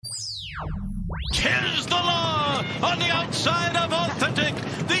'Tis the law on the outside of Authentic.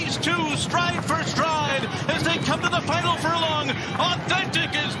 These two stride for stride as they come to the final furlong. Authentic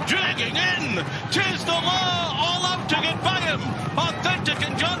is dragging in. 'Tis the law all out to get by him. Authentic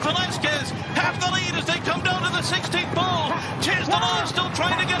and John Velasquez have the lead as they come down to the 16th pole. 'Tis the law still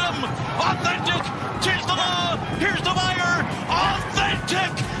trying to get him. Authentic, 'tis the law. Here's the wire.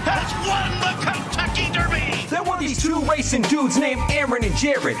 Authentic has won the Kentucky Derby. There were these two racing dudes named Aaron and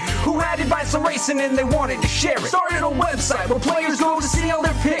Jared who had advice on racing and they wanted to share it. Started a website where players go to see all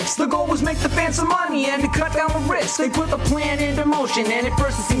their picks. The goal was make the fans some money and to cut down the risk. They put the plan into motion and at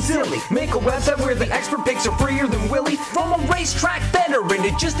first it seemed silly. Make a website where the expert picks are freer than Willie. From a racetrack veteran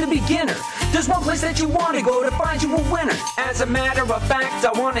to just a beginner, there's one place that you want to go to find you a winner. As a matter of fact,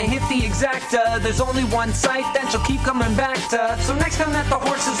 I want to hit the exacta. There's only one site that you'll keep coming back to. So next time that the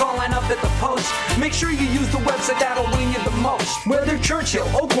horses all line up at the post, make sure you use the website that'll win you the most. Whether Churchill,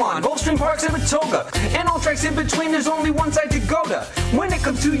 Oaklawn, Gulfstream Park, Saratoga, and all tracks in between, there's only one site to go to. When it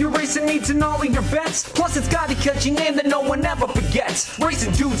comes to your racing needs and all of your bets, plus it's got a catchy name that no one ever forgets.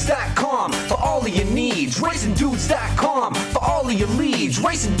 RacingDudes.com for all of your needs. RacingDudes.com for all of your leads.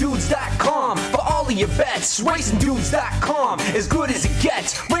 RacingDudes.com for all of your bets. RacingDudes.com as good as it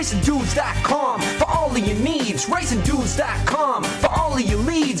gets. RacingDudes.com for all of your needs. RacingDudes.com for all of your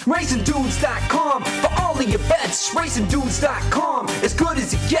leads. RacingDudes.com for all of your bets. RacingDudes.com as good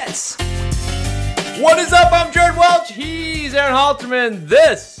as it gets. What is up? I'm Jared Welch. He's Aaron Halterman.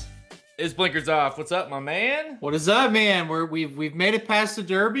 This is Blinkers Off. What's up, my man? What is up, man? We've made it past the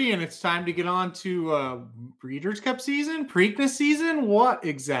Derby, and it's time to get on to Breeders' Cup season, Preakness season. What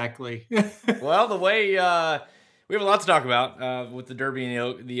exactly? Well, the way we have a lot to talk about with the Derby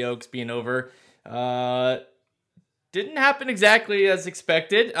and the Oaks being over. Didn't happen exactly as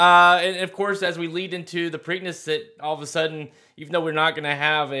expected. And of course, as we lead into the Preakness, that all of a sudden, even though we're not going to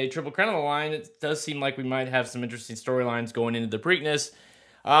have a Triple Crown on the line, it does seem like we might have some interesting storylines going into the Preakness.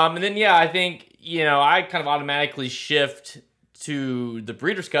 And then, I think, I kind of automatically shift to the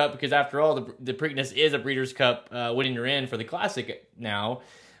Breeders' Cup because after all, the Preakness is a Breeders' Cup winning you're in for the Classic now.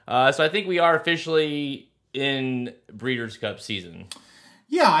 So I think we are officially in Breeders' Cup season.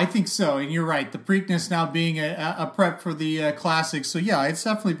 Yeah, I think so. And you're right. The Preakness now being a prep for the Classic. So, yeah, it's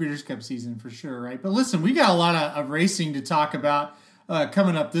definitely Breeders' Cup season for sure, right? But listen, we got a lot of racing to talk about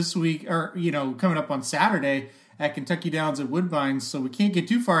coming up this week, or, coming up on Saturday at Kentucky Downs at Woodbine. So we can't get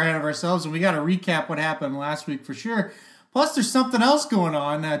too far ahead of ourselves, and we got to recap what happened last week for sure. Plus, there's something else going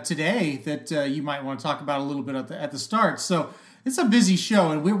on today that you might want to talk about a little bit at the start. So it's a busy show,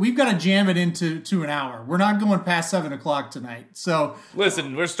 and we've got to jam it into an hour. We're not going past 7 o'clock tonight. So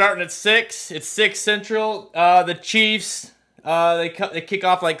listen, we're starting at 6. It's 6 Central. The Chiefs, they kick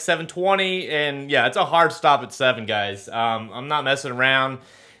off like 7:20, and it's a hard stop at 7, guys. I'm not messing around.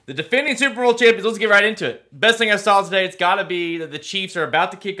 The defending Super Bowl champions, let's get right into it. Best thing I saw today, it's got to be that the Chiefs are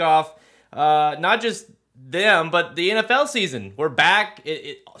about to kick off, not just them, but the NFL season. We're back.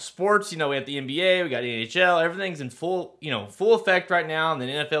 Sports, we have the NBA, we got the NHL, everything's in full effect right now, and the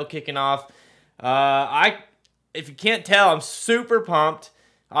NFL kicking off. If you can't tell, I'm super pumped.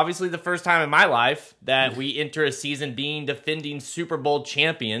 Obviously, the first time in my life that we enter a season being defending Super Bowl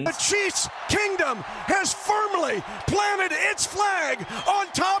champions. The Chiefs Kingdom has firmly planted its flag on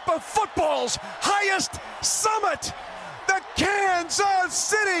top of football's highest summit. The Kansas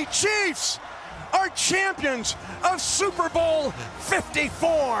City Chiefs are champions of Super Bowl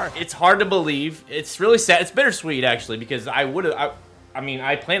 54. It's hard to believe. It's really sad. It's bittersweet, actually, because I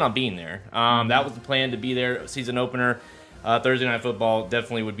plan on being there. That was the plan, to be there, season opener. Thursday Night Football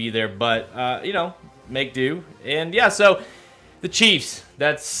definitely would be there, but, make do. And, so the Chiefs,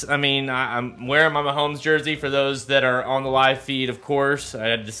 I'm wearing my Mahomes jersey for those that are on the live feed, of course. I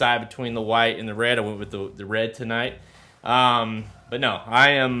had to decide between the white and the red. I went with the red tonight. But no, I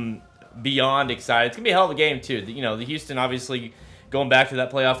am beyond excited. It's going to be a hell of a game, too. The Houston, obviously, going back to that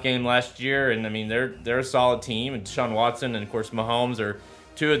playoff game last year, and, they're a solid team, and Deshaun Watson and, of course, Mahomes are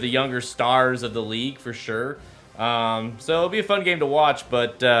two of the younger stars of the league, for sure. So it'll be a fun game to watch,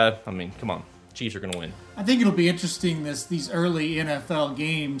 but, come on. Chiefs are going to win. I think it'll be interesting, these early NFL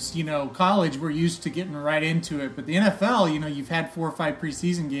games. College, we're used to getting right into it, but the NFL, you've had 4 or 5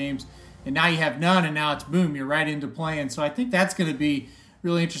 preseason games, and now you have none, and now it's boom, you're right into playing. So I think that's going to be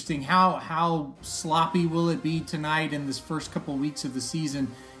really interesting. How sloppy will it be tonight in this first couple of weeks of the season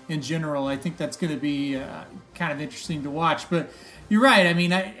in general? I think that's going to be kind of interesting to watch. But you're right.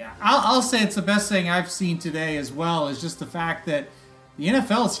 I'll say it's the best thing I've seen today as well, is just the fact that the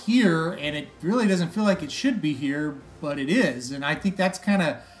NFL is here, and it really doesn't feel like it should be here, but it is. And I think that's kind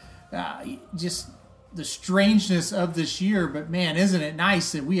of just the strangeness of this year. But man, isn't it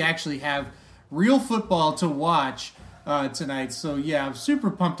nice that we actually have real football to watch tonight. So yeah, I'm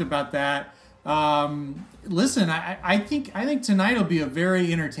super pumped about that. Listen, I think tonight will be a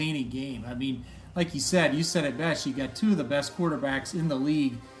very entertaining game. I mean, like you said it best. You got two of the best quarterbacks in the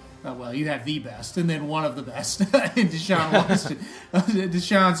league. Well, you have the best, and then one of the best in Deshaun Watson.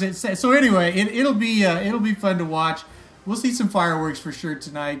 So anyway, it'll be fun to watch. We'll see some fireworks for sure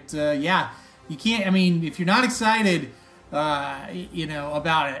tonight. You can't. I mean, if you're not excited, about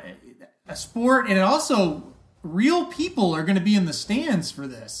a sport, and also real people are going to be in the stands for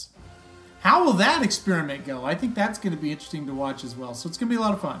this. How will that experiment go? I think that's going to be interesting to watch as well. So it's going to be a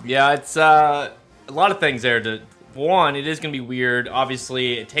lot of fun. Yeah, it's a lot of things there. One, it is going to be weird.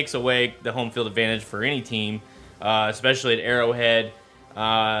 Obviously, it takes away the home field advantage for any team, especially at Arrowhead.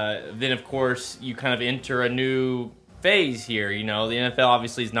 Then, of course, you kind of enter a new phase here. The NFL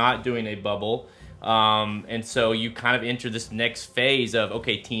obviously is not doing a bubble. And so you kind of enter this next phase of,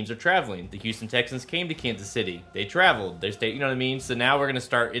 okay, teams are traveling. The Houston Texans came to Kansas City. They traveled. They stayed, you know what I mean? So now we're going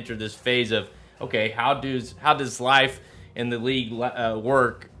to enter this phase of, okay, how does life in the league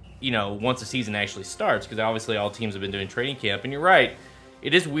work, once the season actually starts? Because obviously all teams have been doing training camp. And you're right,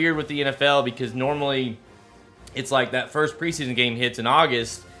 it is weird with the NFL because normally it's like that first preseason game hits in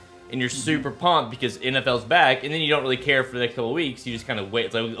August, and you're super pumped because NFL's back, and then you don't really care for the next couple of weeks. You just kind of wait.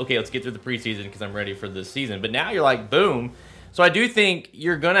 It's like, okay, let's get through the preseason because I'm ready for this season. But now you're like, boom. So I do think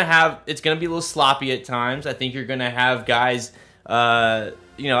it's going to be a little sloppy at times. I think you're going to have guys,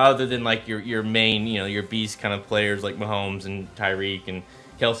 other than like your main, your beast kind of players like Mahomes and Tyreek and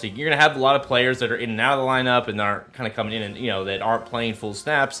Kelsey. You're going to have a lot of players that are in and out of the lineup and aren't kind of coming in and, that aren't playing full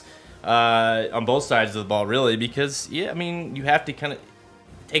snaps on both sides of the ball, really, because, you have to kind of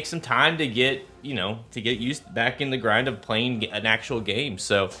take some time to get used back in the grind of playing an actual game.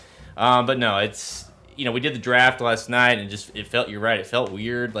 So, but no, it's, we did the draft last night and you're right. It felt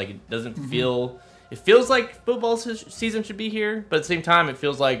weird. Like it doesn't feel, it feels like football season should be here, but at the same time, it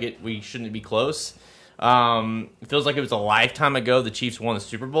feels like we shouldn't be close. It feels like it was a lifetime ago the Chiefs won the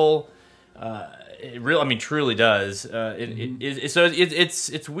Super Bowl. It really, truly does.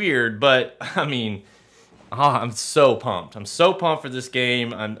 It's weird, but I'm so pumped. I'm so pumped for this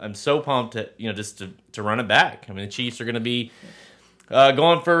game. I'm so pumped to run it back. The Chiefs are going to be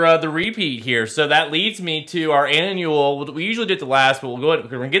going for the repeat here. So that leads me to our annual. We usually do it the last, but we'll go ahead.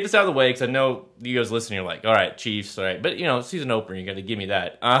 We're going to get this out of the way because I know you guys listening are like, all right, Chiefs, all right. But season opener, you got to give me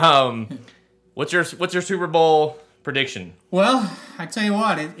that. What's your Super Bowl prediction? Well, I tell you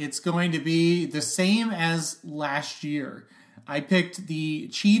what, it's going to be the same as last year. I picked the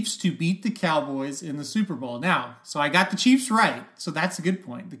Chiefs to beat the Cowboys in the Super Bowl. Now, so I got the Chiefs right, so that's a good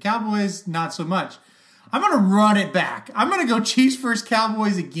point. The Cowboys, not so much. I'm going to run it back. I'm going to go Chiefs versus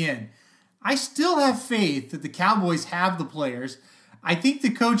Cowboys again. I still have faith that the Cowboys have the players. I think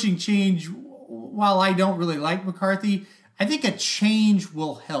the coaching change, while I don't really like McCarthy, I think a change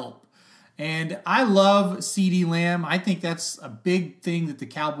will help. And I love CeeDee Lamb. I think that's a big thing that the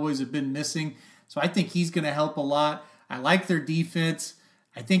Cowboys have been missing. So I think he's going to help a lot. I like their defense.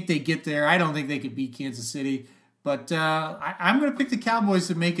 I think they get there. I don't think they could beat Kansas City. But I'm going to pick the Cowboys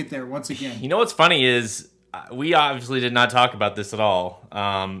to make it there once again. You know what's funny is we obviously did not talk about this at all.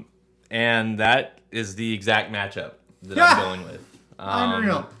 And that is the exact matchup that I'm going with.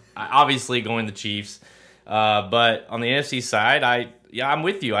 Unreal. Obviously going the Chiefs. But on the NFC side, I'm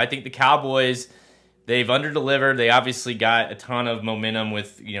with you. I think the Cowboys, they've underdelivered. They obviously got a ton of momentum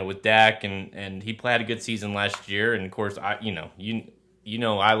with Dak, and he had a good season last year. And of course, I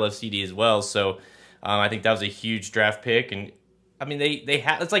love CD as well. So I think that was a huge draft pick. And they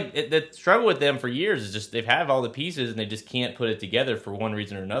have, it's like the struggle with them for years is just they've had all the pieces and they just can't put it together for one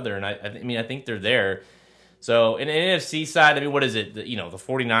reason or another. And I think they're there. So in the NFC side, what is it? The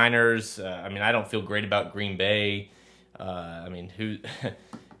 49ers. I don't feel great about Green Bay.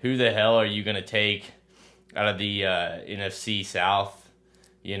 Who the hell are you going to take out of the NFC South?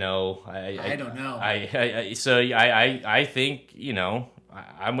 I don't know. I think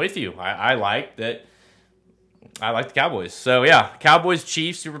I'm with you. I like that. I like the Cowboys. So yeah, Cowboys,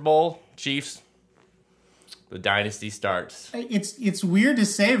 Chiefs, Super Bowl, Chiefs. The dynasty starts. It's weird to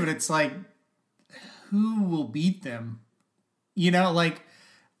say, but it's like, who will beat them? I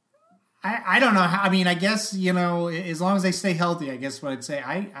don't know how. I guess, as long as they stay healthy, I guess what I'd say.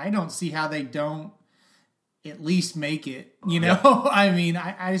 I don't see how they don't at least make it, Yeah.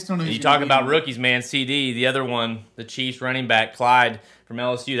 I just don't know. You talk about rookies, man. CD, the other one, the Chiefs running back, Clyde from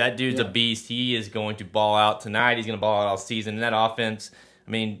LSU. That dude's a beast. He is going to ball out tonight. He's going to ball out all season. And that offense,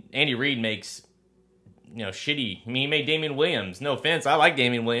 Andy Reid makes, shitty. He made Damian Williams. No offense, I like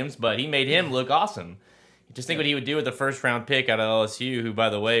Damian Williams, but he made him look awesome. Just think what he would do with the first-round pick out of LSU, who, by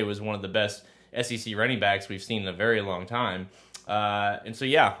the way, was one of the best SEC running backs we've seen in a very long time. And so,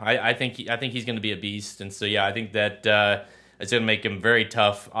 yeah, I think he's going to be a beast. And so, yeah, I think that it's going to make him very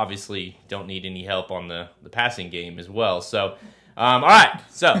tough. Obviously, don't need any help on the passing game as well. So, all right.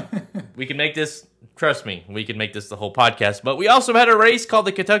 So, we can make this, trust me, we can make this the whole podcast. But we also had a race called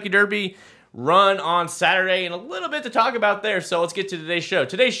the Kentucky Derby run on Saturday and a little bit to talk about there. So, let's get to today's show.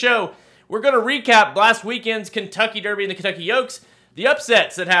 Today's show, we're going to recap last weekend's Kentucky Derby and the Kentucky Yokes, the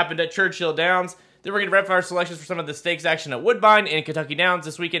upsets that happened at Churchill Downs. Then we're going to wrap our selections for some of the stakes action at Woodbine and Kentucky Downs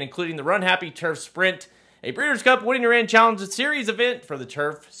this weekend, including the Run Happy Turf Sprint, a Breeders' Cup Winning Your End Challenge Series event for the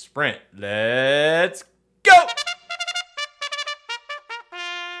Turf Sprint. Let's go!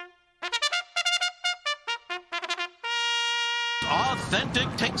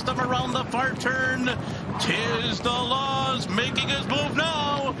 Authentic takes them around the far turn. Tiz the Laws making his move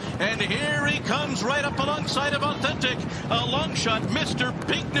now. And here he comes right up alongside of Authentic. A long shot, Mr.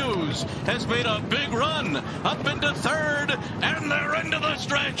 Big News has made a big run up into third. And they're into the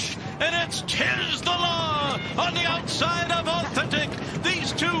stretch. And it's Tiz the Law on the outside of Authentic.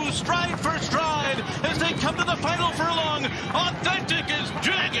 These two stride for stride as they come to the final furlong. Authentic is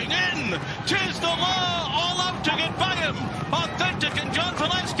dragging in. Tiz the Law all out to get by him. Authentic and John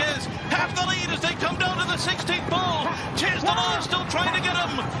Velasquez have the lead as they come down to the 16th pole. Tiz the Law still trying to get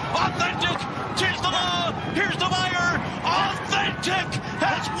him. Authentic, Tiz the Law, here's the wire. Authentic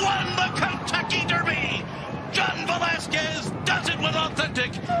has won the Kentucky Derby. John Velasquez does it with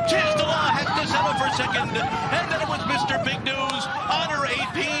Authentic. Tiz the Law has to settle for second. And then it was Mr. Big News. Honor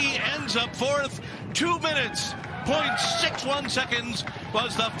AP ends up fourth. 2 minutes. 0.61 seconds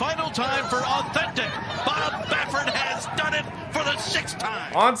was the final time for Authentic. Bob Baffert has done it for the 6th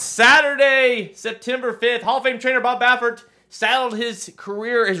time. On Saturday, September 5th, Hall of Fame trainer Bob Baffert saddled his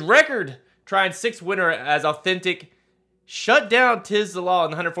record trying 6th winner as Authentic shut down Tiz the Law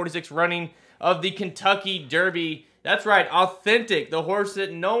in the 146th running of the Kentucky Derby. That's right, Authentic, the horse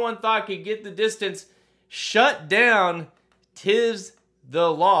that no one thought could get the distance, shut down Tiz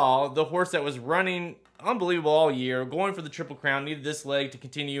the Law, the horse that was running unbelievable all year, going for the Triple Crown, needed this leg to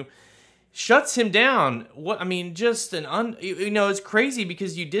continue, shuts him down. It's crazy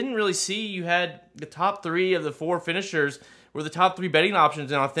because you didn't really see, you had the top 3 of the 4 finishers were the top 3 betting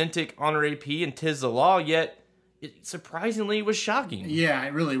options in Authentic, Honor AP, and Tiz the Law, yet it surprisingly was shocking. Yeah,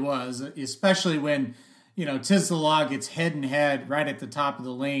 it really was, especially when, Tiz the Law gets head and head right at the top of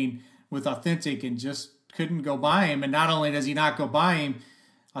the lane with Authentic and just couldn't go by him. And not only does he not go by him,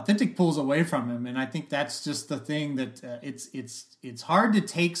 Authentic pulls away from him, and I think that's just the thing that it's hard to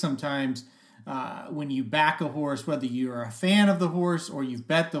take sometimes when you back a horse, whether you're a fan of the horse or you've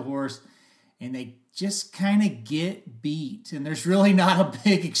bet the horse, and they just kind of get beat. And there's really not a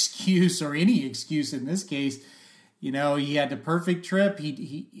big excuse or any excuse in this case. He had the perfect trip.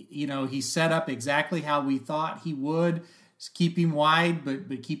 He set up exactly how we thought he would. Just keep him wide,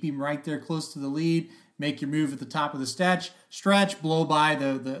 but keep him right there close to the lead. Make your move at the top of the stretch, blow by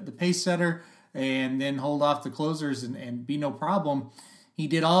the pace setter, and then hold off the closers and be no problem. He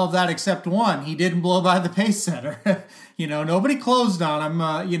did all of that except one. He didn't blow by the pace setter. Nobody closed on him,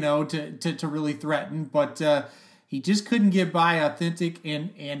 to really threaten, but he just couldn't get by Authentic.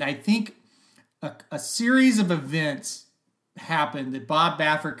 And I think a series of events happened that Bob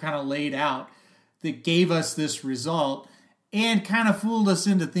Baffert kind of laid out that gave us this result and kind of fooled us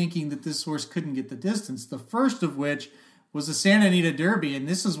into thinking that this horse couldn't get the distance. The first of which was the Santa Anita Derby, and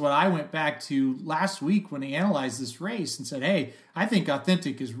this is what I went back to last week when I analyzed this race and said, hey, I think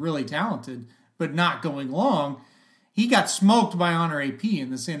Authentic is really talented, but not going long. He got smoked by Honor AP in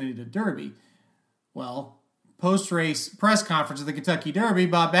the Santa Anita Derby. Well, post-race press conference of the Kentucky Derby,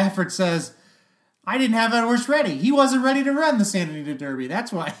 Bob Baffert says, I didn't have that horse ready. He wasn't ready to run the Santa Anita Derby.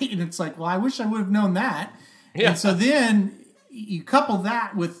 That's why. And it's like, well, I wish I would have known that. Yeah. And so then you couple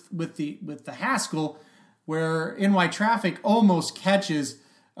that with the Haskell, where NY Traffic almost catches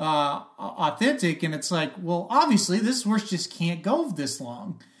Authentic, and it's like, well, obviously this horse just can't go this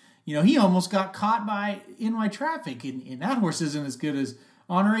long. He almost got caught by NY Traffic, and that horse isn't as good as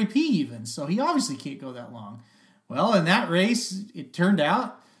Honor AP even, so he obviously can't go that long. Well, in that race, it turned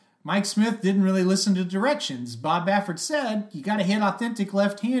out Mike Smith didn't really listen to directions. Bob Baffert said, you got to hit Authentic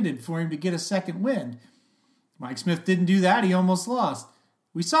left-handed for him to get a second wind. Mike Smith didn't do that. He almost lost.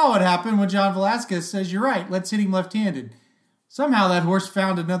 We saw what happened when John Velasquez says, you're right, let's hit him left-handed. Somehow that horse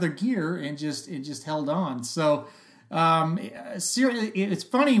found another gear and just held on. So it's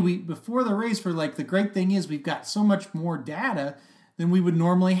funny, before the race, the great thing is we've got so much more data than we would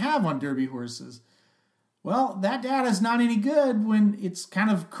normally have on Derby horses. Well, that data is not any good when it's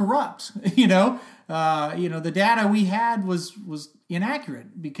kind of corrupt. The data we had was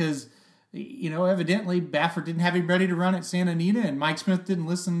inaccurate because evidently Baffert didn't have him ready to run at Santa Anita, and Mike Smith didn't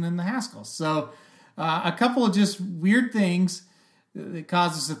listen in the Haskell. So a couple of just weird things that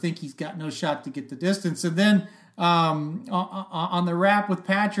cause us to think he's got no shot to get the distance. And then on the wrap with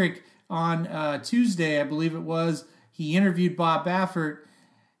Patrick on Tuesday, I believe it was, he interviewed Bob Baffert,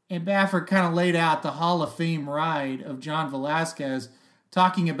 and Baffert kind of laid out the Hall of Fame ride of John Velasquez,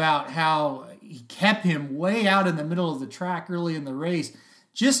 talking about how he kept him way out in the middle of the track early in the race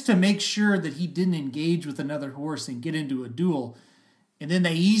just to make sure that he didn't engage with another horse and get into a duel. And then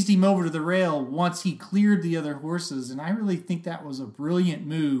they eased him over to the rail once he cleared the other horses. And I really think that was a brilliant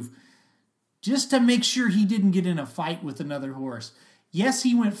move just to make sure he didn't get in a fight with another horse. Yes,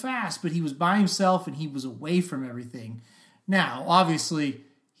 he went fast, but he was by himself and he was away from everything. Now, obviously,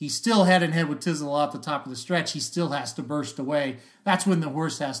 he still head and head with Tizzle at the top of the stretch. He still has to burst away. That's when the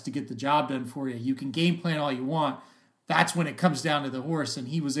horse has to get the job done for you. You can game plan all you want. That's when it comes down to the horse, and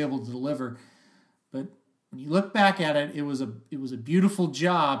he was able to deliver. But when you look back at it, it was a beautiful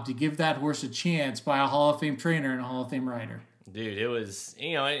job to give that horse a chance by a Hall of Fame trainer and a Hall of Fame rider. Dude, it was,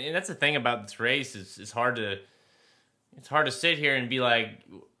 and that's the thing about this race is it's hard to sit here and be like,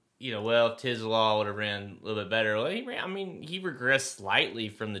 well, if Tizzle would have ran a little bit better. Well, he regressed slightly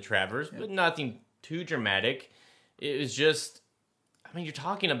from the Travers, but nothing too dramatic. It was just, you're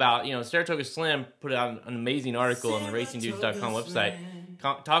talking about, Saratoga Slim put out an amazing article on the RacingDudes.com website,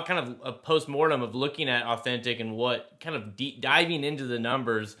 talk kind of a post-mortem of looking at Authentic and what kind of diving into the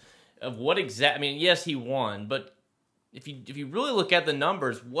numbers of what yes, he won, but if you really look at the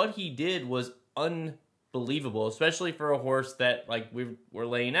numbers, what he did was unbelievable, especially for a horse that, like we're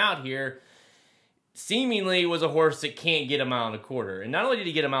laying out here, seemingly was a horse that can't get a mile and a quarter. And not only did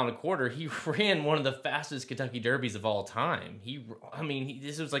he get a mile and a quarter, he ran one of the fastest Kentucky Derbies of all time.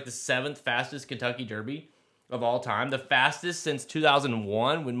 This was like the 7th fastest Kentucky Derby of all time, the fastest since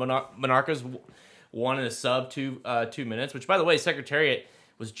 2001 when Monarchas won in a sub 2 minutes, which, by the way, Secretariat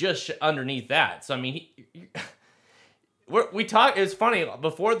was just underneath that. So, we talked, it was funny,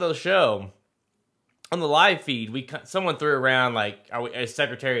 before the show, on the live feed, someone threw around like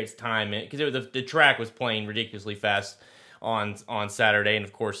Secretariat's time, because the track was playing ridiculously fast on Saturday, and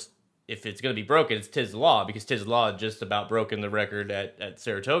of course, if it's going to be broken, it's Tiz Law, because Tiz Law had just about broken the record at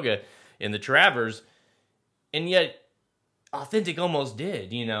Saratoga in the Travers, and yet Authentic almost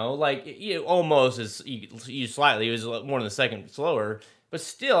did, almost is you slightly. It was more than a second slower, but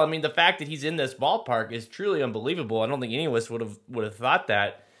still, the fact that he's in this ballpark is truly unbelievable. I don't think any of us would have thought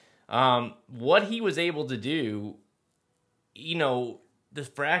that. What he was able to do, the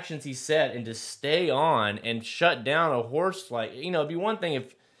fractions he set, and to stay on and shut down a horse like, it'd be one thing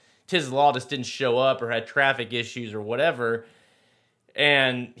if Tiz Law just didn't show up or had traffic issues or whatever,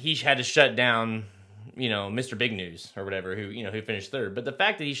 and he had to shut down, Mr. Big News or whatever, who finished third. But the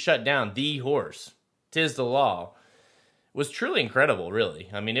fact that he shut down the horse, Tiz the Law, was truly incredible, really.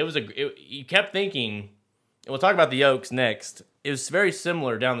 You kept thinking, and we'll talk about the Oaks next. It was very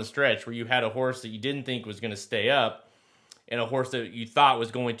similar down the stretch where you had a horse that you didn't think was going to stay up and a horse that you thought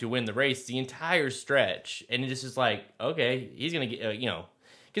was going to win the race the entire stretch. And it just is like, okay, he's going to get,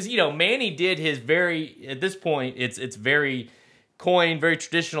 because, Manny did his at this point, it's very coined, very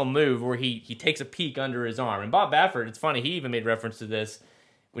traditional move where he takes a peek under his arm. And Bob Baffert, it's funny, he even made reference to this.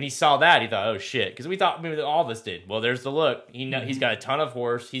 When he saw that, he thought, oh, shit. Because we thought, maybe all of us did. Well, there's the look. He's got a ton of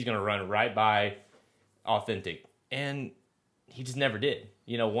horse. He's going to run right by Authentic. And he just never did.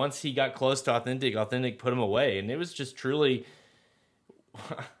 Once he got close to Authentic put him away. And it was just truly,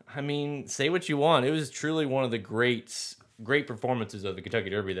 say what you want. It was truly one of the great performances of the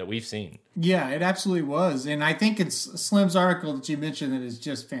Kentucky Derby that we've seen. Yeah, it absolutely was. And I think it's Slim's article that you mentioned that is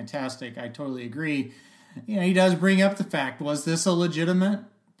just fantastic. I totally agree. He does bring up the fact, was this a legitimate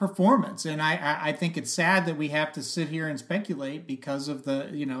performance? And I think it's sad that we have to sit here and speculate because of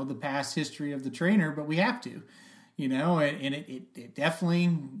the past history of the trainer, but we have to. And it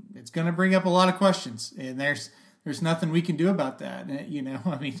definitely, it's going to bring up a lot of questions, and there's nothing we can do about that.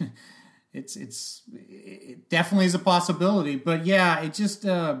 It definitely is a possibility, but yeah, it just,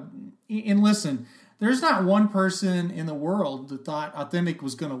 and listen, there's not one person in the world that thought Authentic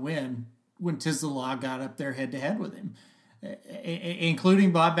was going to win when Tiz the Law got up there head to head with him,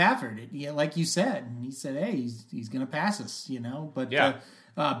 including Bob Baffert. Like you said, he said, hey, he's going to pass us, but yeah.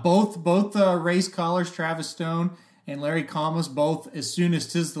 Both race callers, Travis Stone and Larry Kalmus, both, as soon as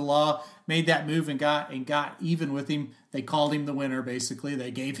Tiz the Law made that move and got even with him, they called him the winner, basically.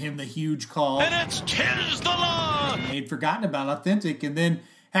 They gave him the huge call. And it's Tiz the Law! They'd forgotten about Authentic. And then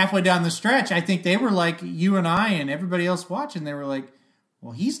halfway down the stretch, I think they were like you and I and everybody else watching, they were like,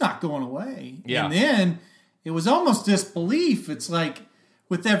 well, he's not going away. Yeah. And then it was almost disbelief. It's like,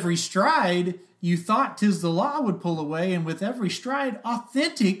 with every stride, you thought Tiz the Law would pull away, and with every stride,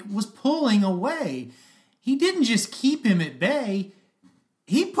 Authentic was pulling away. He didn't just keep him at bay.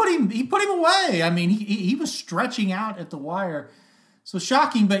 He put him away. I mean, he was stretching out at the wire. So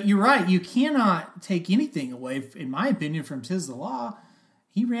shocking, but you're right. You cannot take anything away, in my opinion, from Tiz the Law.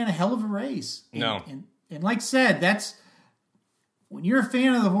 He ran a hell of a race. And like I said, that's when you're a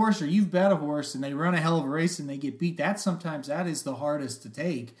fan of the horse or you've bet a horse and they run a hell of a race and they get beat, that is the hardest to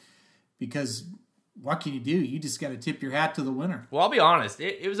take, because what can you do? You just got to tip your hat to the winner. Well, I'll be honest.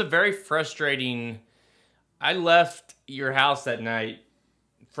 It was a very frustrating. I left your house that night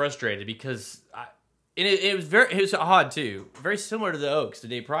frustrated because it was odd too. Very similar to the Oaks the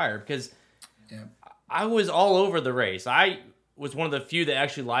day prior, because I was all over the race. I was one of the few that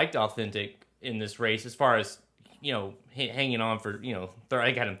actually liked Authentic in this race, as far as, hanging on for, third.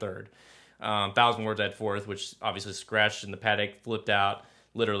 I got him third. 1,000 Words at fourth, which obviously scratched in the paddock, flipped out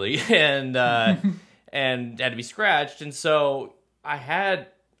literally, and and had to be scratched. And so I had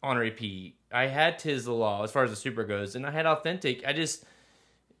Honoré P. I had Tiz the Law as far as the Super goes, and I had Authentic. I just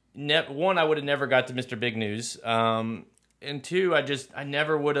one, I would have never got to Mr. Big News, and two, I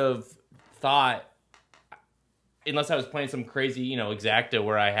never would have thought, unless I was playing some crazy, exacta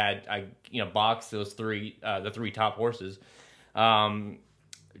where I boxed those the three top horses, to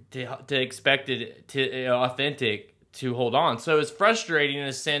expect it to Authentic to hold on. So it's frustrating in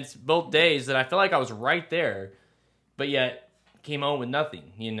a sense both days that I feel like I was right there, but yet came home with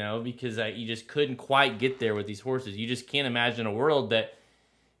nothing, because you just couldn't quite get there with these horses. You just can't imagine a world that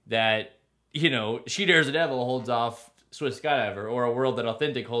She Dares the Devil holds off Swiss Skydiver, or a world that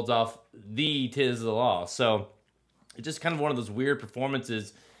Authentic holds off the Tiz the Law. So it's just kind of one of those weird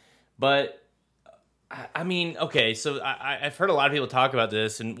performances. But I mean, okay, so I've heard a lot of people talk about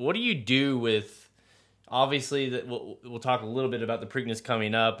this, and what do you do with? Obviously, that we'll talk a little bit about the Preakness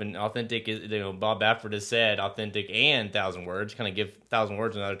coming up, and Authentic is, Bob Baffert has said Authentic and 1,000 Words, kind of give 1,000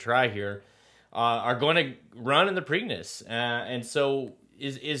 Words another try here, are going to run in the Preakness, and so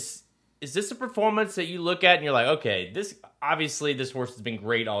is this a performance that you look at and you're like, okay, this horse has been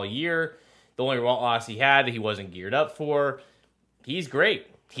great all year. The only loss he had, he wasn't geared up for. He's great.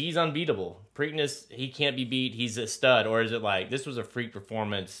 He's unbeatable. Preakness, he can't be beat. He's a stud. Or is it like, this was a freak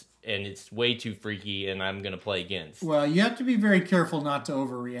performance and it's way too freaky and I'm going to play against? Well, you have to be very careful not to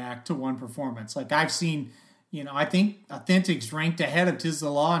overreact to one performance. Like I've seen, I think Authentic's ranked ahead of Tiz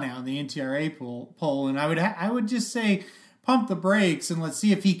the Law now in the NTRA poll. And I would just say pump the brakes and let's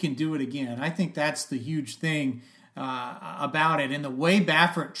see if he can do it again. I think that's the huge thing about it. And the way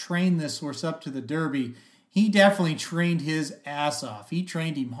Baffert trained this horse up to the Derby, he definitely trained his ass off. He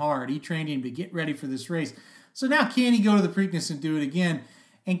trained him hard. He trained him to get ready for this race. So now can he go to the Preakness and do it again?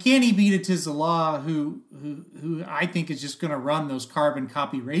 And can he beat a Tiz the Law who I think is just going to run those carbon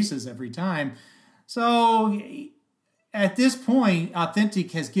copy races every time? So at this point,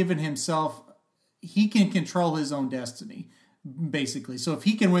 Authentic has given himself, he can control his own destiny, basically. So if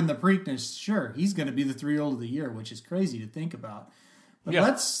he can win the Preakness, sure, he's going to be the 3-year-old of the year, which is crazy to think about. But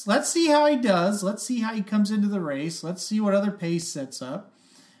let's see how he does. Let's see how he comes into the race. Let's see what other pace sets up.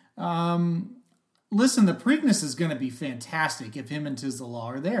 Listen, the Preakness is going to be fantastic if him and Tiz the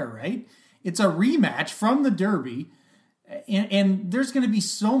Law are there, right? It's a rematch from the Derby, and there's going to be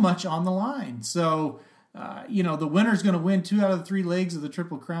so much on the line. So, the winner's going to win 2 out of the 3 legs of the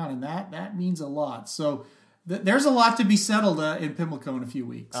Triple Crown, and that means a lot. So there's a lot to be settled in Pimlico in a few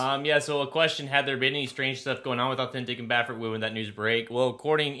weeks. So a question, had there been any strange stuff going on with Authentic and Baffert when that news break? Well,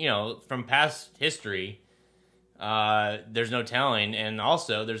 according, from past history, there's no telling, and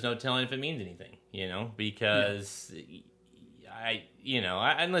also there's no telling if it means anything, because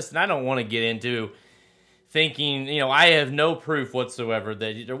and listen, I don't want to get into thinking, I have no proof whatsoever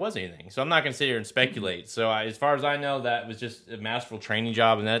that there was anything, so I'm not going to sit here and speculate. So as far as I know, that was just a masterful training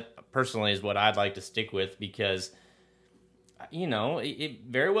job, and that personally is what I'd like to stick with, because it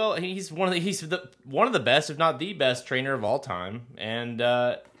very well, he's one of the best, if not the best trainer of all time, and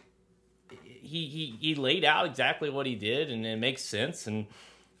he laid out exactly what he did, and it makes sense, and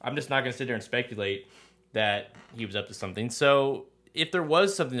I'm just not going to sit there and speculate that he was up to something. So if there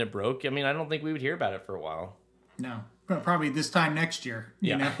was something that broke, I don't think we would hear about it for a while. No, probably this time next year.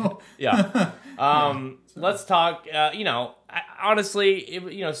 Yeah. Let's talk.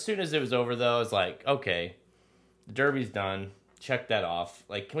 Honestly, as soon as it was over, though, I was like, okay, the Derby's done. Check that off.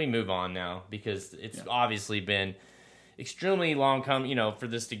 Like, can we move on now? Because it's obviously been extremely long for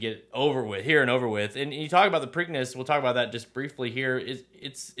this to get over with. And you talk about the Preakness, we'll talk about that just briefly here.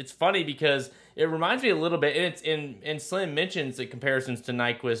 It's funny because it reminds me a little bit, and Slim mentions the comparisons to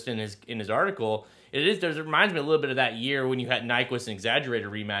Nyquist in his article. It reminds me a little bit of that year when you had Nyquist and Exaggerator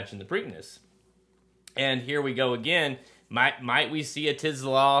rematch in the Preakness. And here we go again. Might we see a Tiz the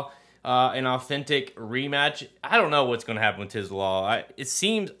Law, an authentic rematch? I don't know what's going to happen with Tiz the Law. It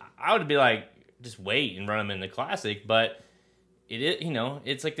seems I would be like, just wait and run him in the Classic, but it is,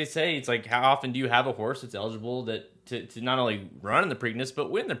 it's like they say, it's like how often do you have a horse that's eligible to not only run in the Preakness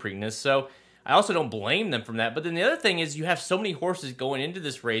but win the Preakness? So I also don't blame them from that. But then the other thing is you have so many horses going into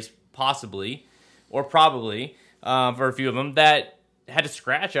this race, possibly or probably for a few of them that had to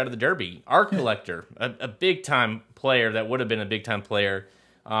scratch out of the Derby. Art Collector, a big time player that would have been a big time player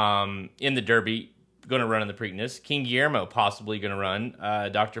in the Derby, going to run in the Preakness. King Guillermo possibly going to run.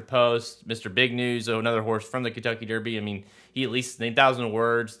 Dr. Post, Mr. Big News, another horse from the Kentucky Derby. I mean, he at least 9,000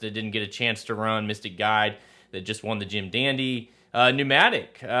 words that didn't get a chance to run. Mystic Guide that just won the Jim Dandy.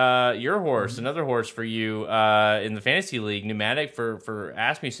 Pneumatic, your horse, another horse for you in the Fantasy League. Pneumatic for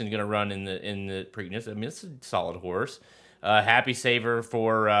Asmussen going to run in the Preakness. I mean, it's a solid horse. Happy Saver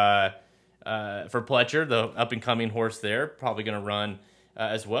for Pletcher, the up and coming horse there, probably going to run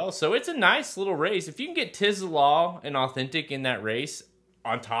as well. So it's a nice little race. If you can get Tiz the Law and Authentic in that race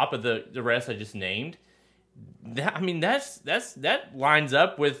on top of the rest I just named, that lines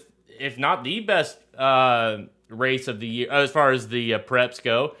up with, if not the best race of the year as far as the preps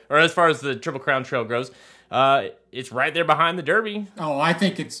go, or as far as the Triple Crown Trail goes. It's right there behind the Derby. Oh, I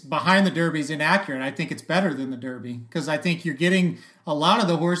think it's behind the Derby is inaccurate. I think it's better than the Derby because I think you're getting a lot of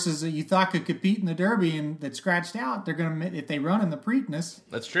the horses that you thought could compete in the Derby and that scratched out. They're going to, if they run in the Preakness.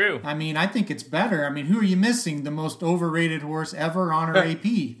 That's true. I mean, I think it's better. I mean, who are you missing? The most overrated horse ever, Honor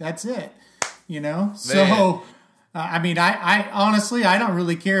AP. That's it. So. I honestly, I don't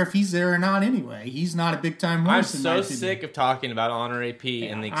really care if he's there or not anyway. He's not a big-time horse. I'm so sick of talking about Honor AP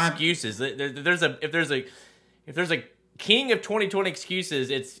and the excuses. If there's a king of 2020 excuses,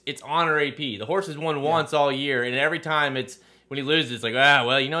 it's Honor AP. The horse has won once all year, and every time it's when he loses, it's like,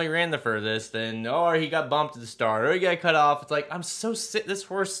 he ran the furthest, and he got bumped at the start, or he got cut off. It's like, I'm so sick. This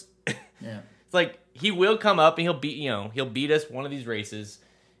horse, it's like he will come up and he'll beat us one of these races.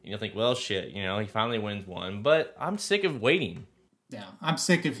 And you'll think, well, shit, he finally wins one. But I'm sick of waiting. Yeah, I'm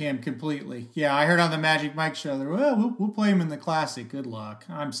sick of him completely. Yeah, I heard on the Magic Mike show that, we'll play him in the Classic. Good luck.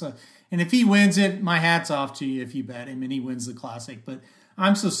 And if he wins it, my hat's off to you if you bet him and he wins the Classic. But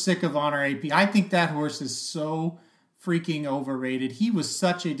I'm so sick of Honor AP. I think that horse is so freaking overrated. He was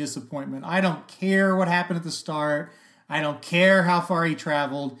such a disappointment. I don't care what happened at the start. I don't care how far he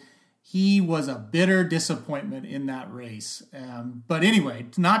traveled. He was a bitter disappointment in that race. But anyway,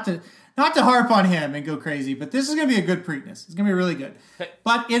 not to harp on him and go crazy, but this is going to be a good Preakness. It's going to be really good.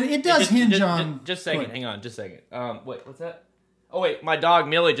 But it does hinge on... Just a second. Hang on. Just a second. Wait, what's that? Oh, wait. My dog,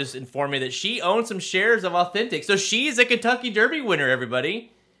 Millie, just informed me that she owns some shares of Authentic. So she's a Kentucky Derby winner,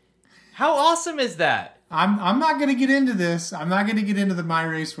 everybody. How awesome is that? I'm not going to get into this. I'm not going to get into the My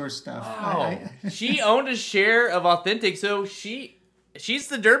Racehorse stuff. Wow. She owned a share of Authentic, so she's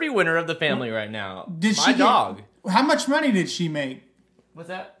the Derby winner of the family right now. How much money did she make? What's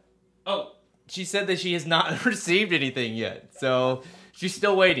that? Oh, she said that she has not received anything yet, so she's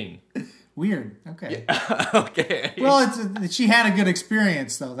still waiting. Weird. Okay. Yeah. Okay. Well, she had a good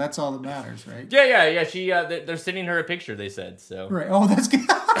experience, though. That's all that matters, right? Yeah. She they're sending her a picture. They said so. Right. Oh, that's good.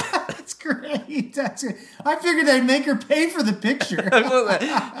 That's great. That's good. I figured they'd make her pay for the picture.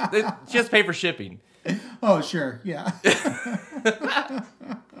 She has to pay for shipping. Oh, sure. Yeah.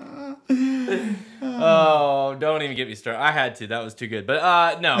 Oh, don't even get me started. I had to. That was too good.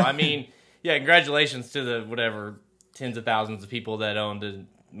 But no, I mean, congratulations to the whatever tens of thousands of people that owned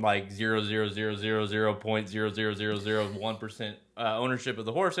like 0.00001% ownership of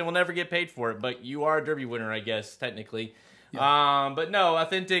the horse and will never get paid for it. But you are a Derby winner, I guess, technically. Yeah. But no,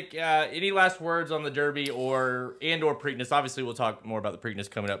 Authentic. Any last words on the Derby or Preakness? Obviously, we'll talk more about the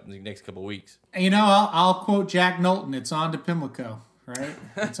Preakness coming up in the next couple of weeks. I'll quote Jack Knowlton. It's on to Pimlico, right?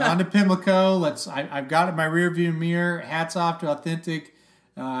 It's on to Pimlico. I've got it in my rearview mirror. Hats off to Authentic.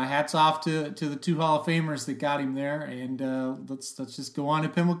 Hats off to the two Hall of Famers that got him there. And let's just go on to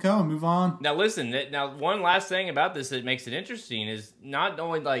Pimlico and move on. Now, listen. Now, one last thing about this that makes it interesting is not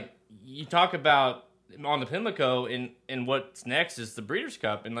only like you talk about on the Pimlico, and what's next is the Breeders'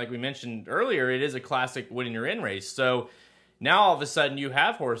 Cup, and like we mentioned earlier, it is a classic winning your in race. So now all of a sudden you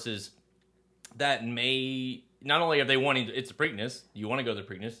have horses that may not only are they wanting it's a Preakness, you want to go to the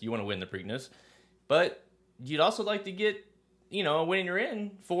Preakness, you want to win the Preakness, but you'd also like to get a winning your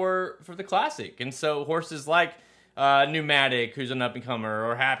in for the classic. And so horses like Pneumatic, who's an up and comer,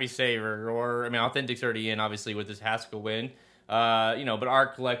 or Happy Saver, or Authentic's already in obviously with this Haskell win, but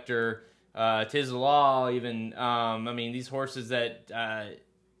Art Collector. Tiz the Law, even these horses that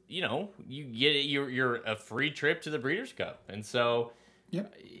you get you're a free trip to the Breeders' Cup, and so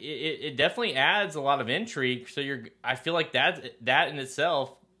Yep. it definitely adds a lot of intrigue. So I feel like that in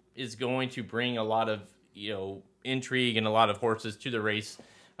itself is going to bring a lot of intrigue and a lot of horses to the race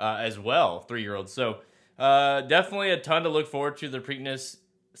as well, 3-year-olds. So definitely a ton to look forward to. The Preakness,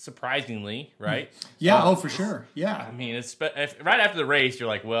 surprisingly, right? Yeah. For sure. Yeah. I mean, right after the race, you're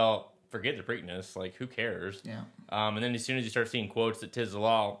like, well, forget the Preakness. Like, who cares? Yeah. And then as soon as you start seeing quotes that Tiz the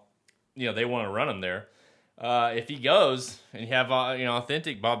Law, they want to run him there. If he goes and you have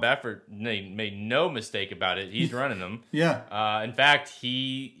authentic, Bob Baffert made no mistake about it. He's running him. Yeah. In fact,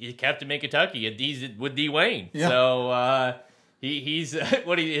 he kept him in Kentucky with D. Wayne. Yeah. So he's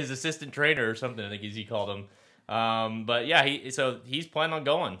his assistant trainer or something, I think he called him. But yeah, he's planning on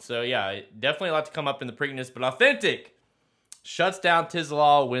going. So yeah, definitely a lot to come up in the Preakness. But Authentic shuts down Tiz the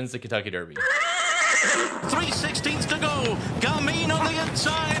Law, wins the Kentucky Derby. 3/16 to go. Gamine on the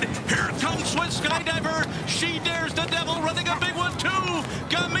inside. Here comes Swiss Skydiver. She Dares the Devil running a big one too.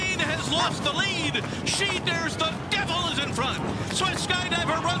 Gamine has lost the lead. She Dares the Devil is in front. Swiss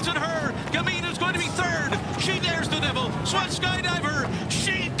Skydiver runs at her. Gamine is going to be third. She Dares the Devil. Swiss Skydiver.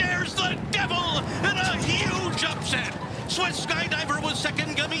 She Dares the Devil in a huge upset. Swiss Skydiver was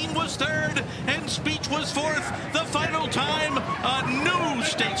second, Gamine was third, and Speech was fourth. The final time, a new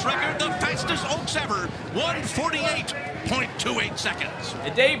stakes record, the fastest Oaks ever, 1:48.28 seconds.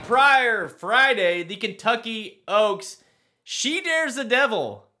 The day prior, Friday, the Kentucky Oaks, She Dares the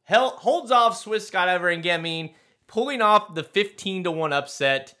Devil holds off Swiss Skydiver and Gamine, pulling off the 15-1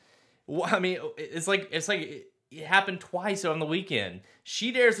 upset. I mean, it's like it happened twice on the weekend.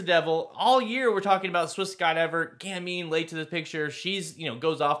 She Dares the Devil. All year we're talking about Swiss Skydiver, Gamine late to the picture. She's,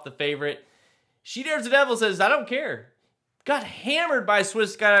 goes off the favorite. She Dares the Devil says, I don't care. Got hammered by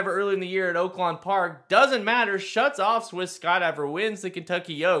Swiss Skydiver early in the year at Oaklawn Park. Doesn't matter. Shuts off Swiss Skydiver. Wins the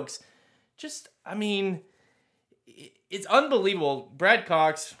Kentucky Oaks. It's unbelievable. Brad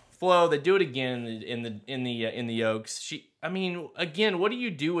Cox, Flo, they do it again in the Oaks. Again, what do you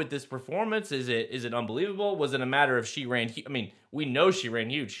do with this performance? Is it unbelievable? Was it a matter of she ran? We know she ran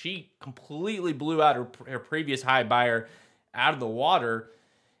huge. She completely blew out her previous high buyer out of the water,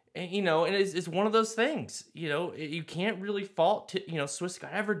 and and it's one of those things. You can't really fault. Swiss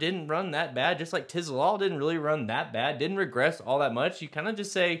Skydiver didn't run that bad, just like Tiz the Law didn't really run that bad. Didn't regress all that much. You kind of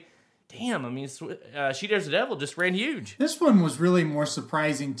just say, damn, She Dares the Devil just ran huge. This one was really more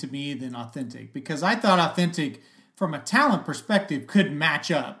surprising to me than Authentic, because I thought Authentic, from a talent perspective, could match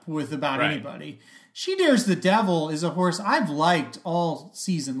up with about anybody. She Dares the Devil is a horse I've liked all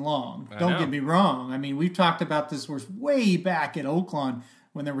season long. Don't get me wrong. We've talked about this horse way back at Oaklawn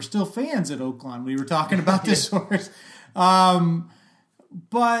when there were still fans at Oaklawn. We were talking about this horse.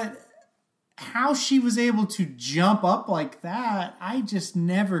 But how she was able to jump up like that, I just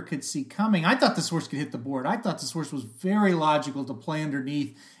never could see coming. I thought this horse could hit the board. I thought this horse was very logical to play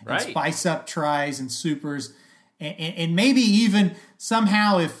underneath and spice up tries and supers. And maybe even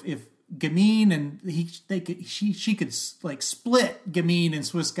somehow if Gamine and she could like split Gamine and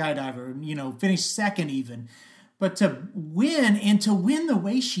Swiss Skydiver, finish second even. But to win the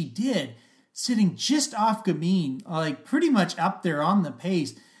way she did, sitting just off Gamine, like pretty much up there on the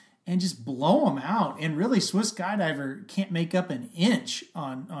pace, and just blow him out. And really, Swiss Skydiver can't make up an inch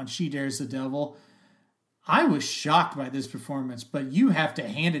on She Dares the Devil. I was shocked by this performance, but you have to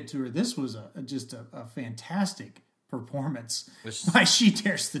hand it to her. This was just a fantastic performance by She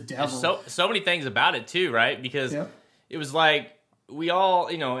Dares the Devil. So many things about it too, right? Because it was like we all,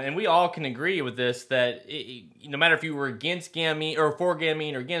 and we all can agree with this, that no matter if you were against Gamine or for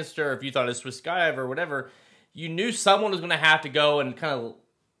Gamine or against her, if you thought it was Swiss Skydiver or whatever, you knew someone was going to have to go and kind of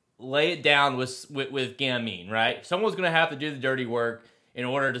lay it down with Gamine, right? Someone was going to have to do the dirty work in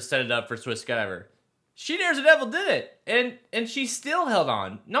order to set it up for Swiss Skydiver. She Dares the Devil did it, and she still held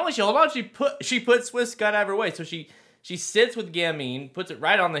on. Not only she held on, she put Swiss Skydiver away. So she sits with Gamine, puts it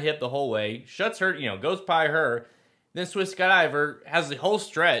right on the hip the whole way, shuts her, goes by her. Then Swiss Skydiver has the whole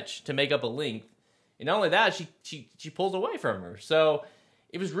stretch to make up a length, and not only that, she pulls away from her. So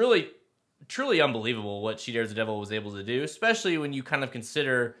it was really, truly unbelievable what She Dares the Devil was able to do, especially when you kind of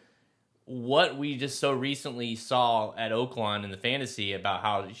consider what we just so recently saw at Oaklawn in the fantasy about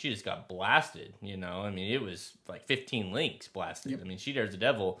how she just got blasted. It was like 15 links blasted. Yep. She Dares the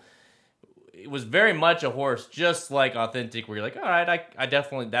Devil. It was very much a horse just like Authentic, where you're like, all right, I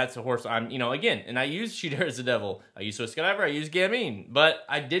definitely, that's a horse I'm, again, and I used She Dares the Devil. I used Swiss Skydiver, I used Gamine, but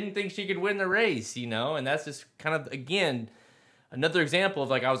I didn't think she could win the race, and that's just kind of, again, another example of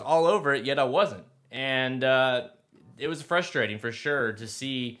like I was all over it, yet I wasn't. And it was frustrating for sure to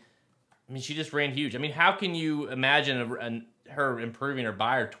see. She just ran huge. How can you imagine her improving her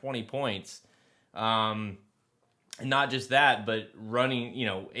by 20 points. And not just that, but running,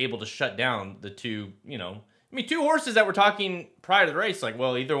 able to shut down the two, two horses that we're talking prior to the race. Like,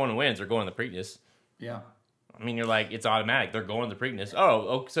 well, either one wins or going to the Preakness. Yeah. I mean, you're like, it's automatic. They're going to the Preakness.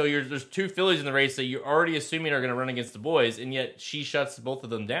 Oh, so there's two fillies in the race that you're already assuming are going to run against the boys, and yet she shuts both of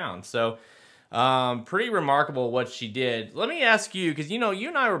them down. So, pretty remarkable what she did. Let me ask you, because, you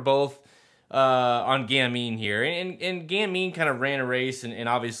and I were both on Gamine here, and Gamine kind of ran a race, and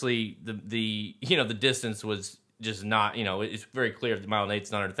obviously the distance was just not, it's very clear that mile and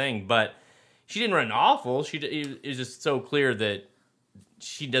 8's not her thing, but she didn't run awful. It was just so clear that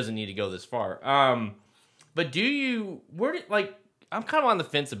she doesn't need to go this far. But I'm kind of on the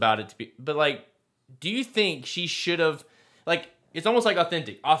fence about it, but do you think she should have, it's almost like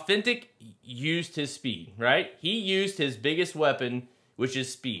Authentic. Authentic used his speed, right? He used his biggest weapon, which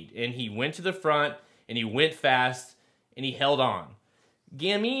is speed, and he went to the front, and he went fast, and he held on.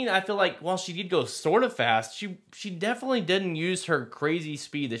 Gamine, I feel like, while she did go sort of fast, she definitely didn't use her crazy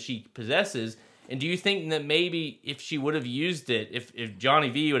speed that she possesses. And do you think that maybe if she would have used it, if Johnny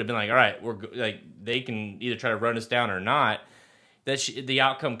V would have been like, all right, they can either try to run us down or not, that the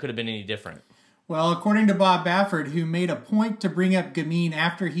outcome could have been any different? Well, according to Bob Baffert, who made a point to bring up Gamine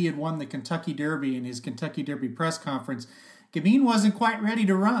after he had won the Kentucky Derby in his Kentucky Derby press conference, Gamine wasn't quite ready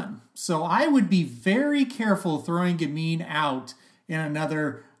to run. So I would be very careful throwing Gamine out in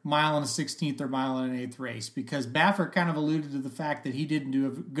another mile and a 16th or mile and an 8th race, because Baffert kind of alluded to the fact that he didn't do a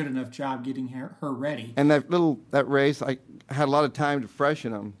good enough job getting her ready. And that race, I had a lot of time to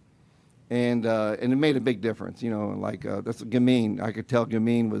freshen them, and it made a big difference. That's Gamine. I could tell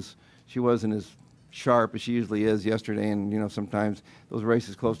Gamine she wasn't as sharp as she usually is yesterday, and sometimes those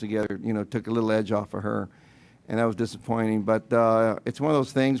races close together, took a little edge off of her, and that was disappointing. But it's one of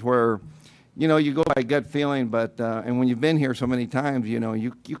those things where, you go by gut feeling, but and when you've been here so many times,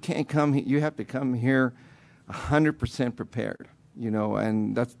 you can't come. You have to come here 100% prepared.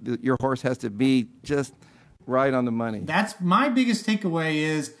 And your horse has to be just right on the money. That's my biggest takeaway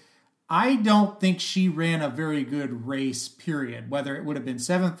is I don't think she ran a very good race, period. Whether it would have been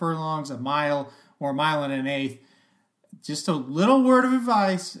 7 furlongs, a mile, or a mile and an 8th. Just a little word of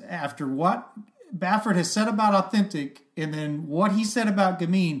advice after what Baffert has said about Authentic and then what he said about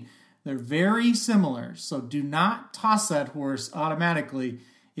Gamine. They're very similar, so do not toss that horse automatically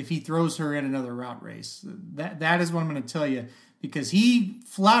if he throws her in another route race. That is what I'm going to tell you, because he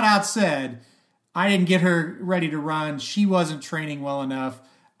flat out said, I didn't get her ready to run. She wasn't training well enough.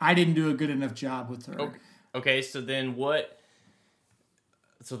 I didn't do a good enough job with her. Okay, so then what?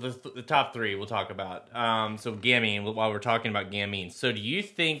 So the top three we'll talk about. So Gamine, while we're talking about Gamine. So do you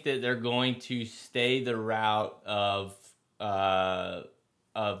think that they're going to stay the route of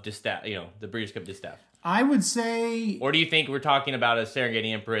Distaff, the Breeders' Cup Distaff? I would say... Or do you think we're talking about a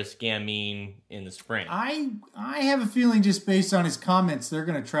Serengeti Empress, Gamine in the sprint? I have a feeling just based on his comments, they're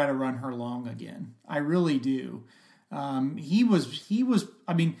going to try to run her long again. I really do. He was,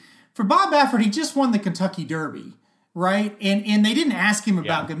 I mean, for Bob Baffert, he just won the Kentucky Derby, right? And they didn't ask him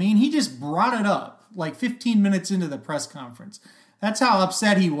about Gamine. He just brought it up like 15 minutes into the press conference. That's how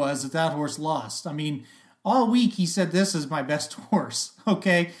upset he was that horse lost. I mean, all week he said, this is my best horse,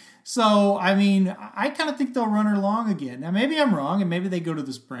 okay? So, I mean, I kind of think they'll run her long again. Now, maybe I'm wrong, and maybe they go to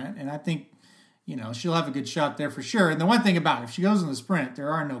the sprint, and I think, she'll have a good shot there for sure. And the one thing about it, if she goes in the sprint,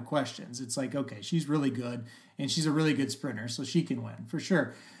 there are no questions. It's like, okay, she's really good, and she's a really good sprinter, so she can win, for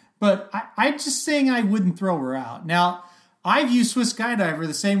sure. But I'm just saying I wouldn't throw her out. Now, I view Swiss Skydiver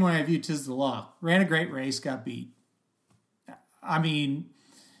the same way I view Tiz the Law. Ran a great race, got beat. I mean...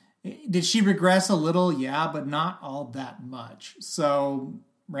 Did she regress a little? Yeah, but not all that much. So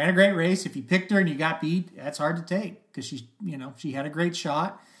ran a great race. If you picked her and you got beat, that's hard to take because she had a great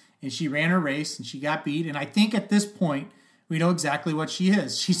shot and she ran her race and she got beat. And I think at this point we know exactly what she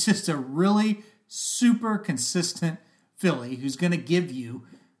is. She's just a really super consistent filly who's going to give you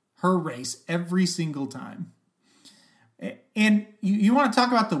her race every single time. And you want to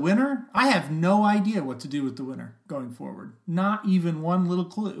talk about the winner? I have no idea what to do with the winner going forward. Not even one little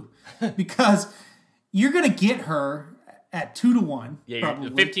clue. Because you're going to get her at 2-1. Yeah,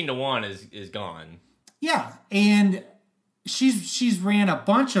 probably. 15-1 is gone. Yeah, and she's ran a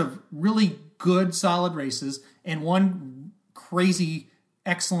bunch of really good, solid races and one crazy,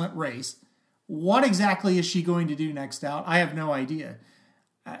 excellent race. What exactly is she going to do next out? I have no idea.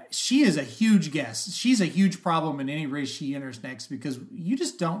 She is a huge guess. She's a huge problem in any race she enters next because you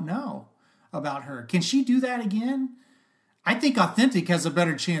just don't know about her. Can she do that again? I think Authentic has a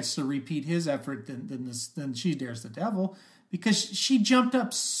better chance to repeat his effort than She Dares the Devil because she jumped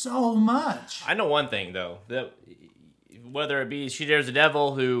up so much. I know one thing, though. That whether it be She Dares the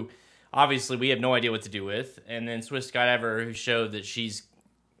Devil, who obviously we have no idea what to do with, and then Swiss Skydiver, who showed that she's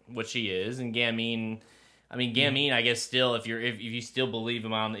what she is, and Gamine. I mean, Gamine, I guess still, if you still believe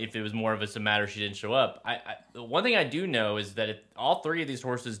him on, if it was more of a matter she didn't show up. The one thing I do know is that if all three of these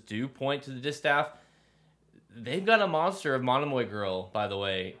horses do point to the distaff, they've got a monster of Monomoy Girl, by the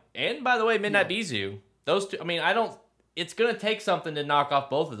way, and by the way, Midnight Bisou. Those two. I mean, it's gonna take something to knock off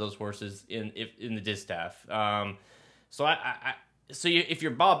both of those horses in the distaff. If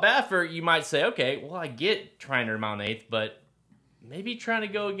you're Bob Baffert, you might say, okay, well, I get trying to mount eighth, but maybe trying to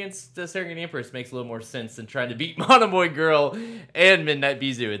go against the Serengeti Empress makes a little more sense than trying to beat Monomoy Girl and Midnight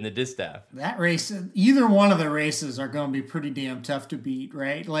Bisou in the distaff. That race, either one of the races are going to be pretty damn tough to beat,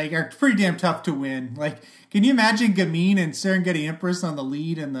 right? Like, are pretty damn tough to win. Like, can you imagine Gamine and Serengeti Empress on the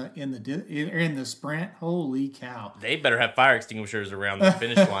lead in the sprint? Holy cow! They better have fire extinguishers around the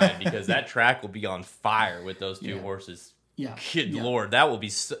finish line because that track will be on fire with those two horses. Yeah, good Lord, that will be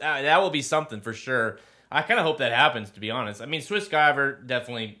something for sure. I kind of hope that happens, to be honest. I mean, Swiss Skydiver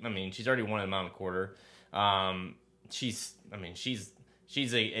definitely. I mean, she's already won a Mountain Quarter. She's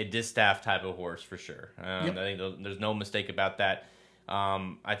a distaff type of horse for sure. I think there's no mistake about that.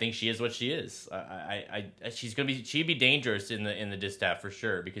 I think she is what she is. She'd be dangerous in the distaff for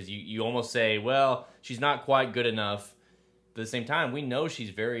sure because you almost say, well, she's not quite good enough. But at the same time, we know she's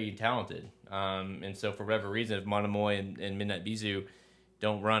very talented. And so for whatever reason, if Monomoy and Midnight Bisou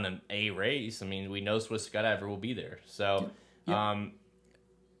don't run a race, I mean, we know Swiss Skydiver will be there. So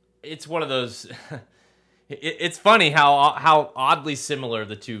it's one of those. It's funny how oddly similar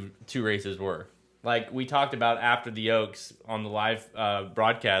the two races were. Like we talked about after the Oaks on the live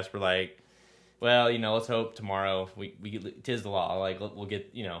broadcast, we're like, well, let's hope tomorrow we get Tis the Law. Like we'll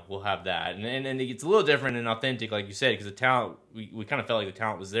get, we'll have that, and it's a little different and authentic, like you said, because the talent we kind of felt like the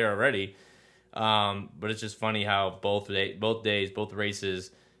talent was there already. But it's just funny how both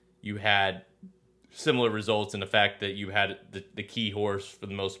races, you had similar results in the fact that you had the key horse for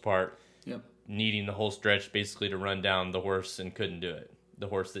the most part, needing the whole stretch basically to run down the horse and couldn't do it. The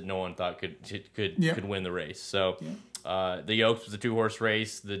horse that no one thought could win the race. So the Oaks was a 2-horse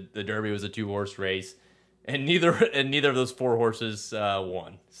race. The Derby was a 2-horse race, and neither of those 4 horses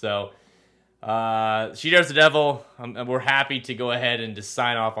won. So. She Dares the Devil. We're happy to go ahead and just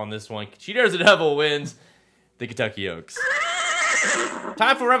sign off on this one. She Dares the Devil wins the Kentucky Oaks.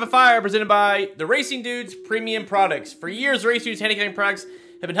 Time for Rapid Fire, presented by the Racing Dudes Premium Products. For years, Racing Dudes handicapping products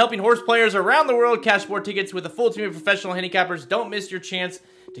have been helping horse players around the world cash more tickets with a full team of professional handicappers. Don't miss your chance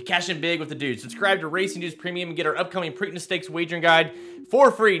to cash in big with the dudes. Subscribe to Racing Dudes Premium and get our upcoming Preakness Stakes wagering guide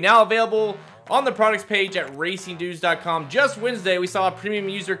for free. Now available on the products page at racingdudes.com. Just Wednesday, we saw a premium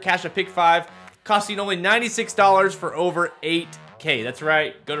user cash a pick 5, costing only $96 for over $8K. That's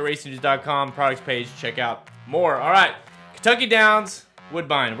right. Go to racingdudes.com, products page, check out more. All right, Kentucky Downs,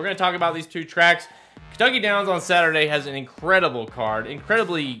 Woodbine. We're going to talk about these 2 tracks. Kentucky Downs on Saturday has an incredible card,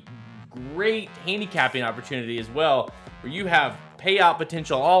 incredibly great handicapping opportunity as well, where you have payout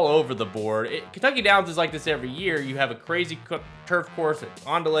potential all over the board. Kentucky Downs is like this every year. You have a crazy turf course that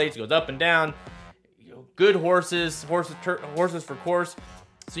ondulates, goes up and down. Good horses for course.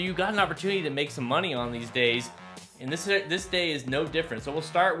 So you got an opportunity to make some money on these days, and this day is no different. So we'll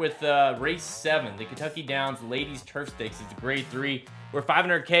start with race 7, the Kentucky Downs Ladies Turf Stakes. It's grade 3. We're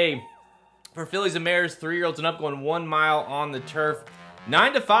 $500K for fillies and mares, 3-year-olds and up, going 1 mile on the turf.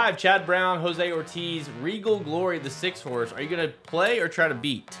 9-5, Chad Brown, Jose Ortiz, Regal Glory, the 6-horse. Are you going to play or try to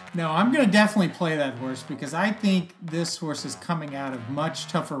beat? No, I'm going to definitely play that horse because I think this horse is coming out of much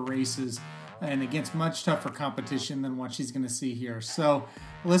tougher races and against much tougher competition than what she's going to see here. So,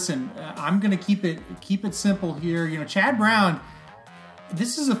 listen, I'm going to keep it simple here. Chad Brown,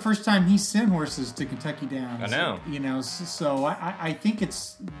 this is the first time he's sent horses to Kentucky Downs. I know. So I think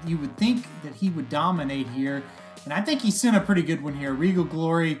you would think that he would dominate here. And I think he sent a pretty good one here. Regal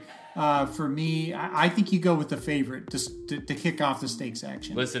Glory, for me, I think you go with the favorite to kick off the stakes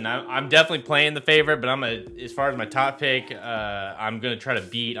action. Listen, I'm definitely playing the favorite, but as far as my top pick, I'm going to try to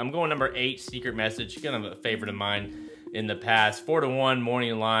beat. I'm going number 8, Secret Message. Kind of a favorite of mine in the past. 4-1,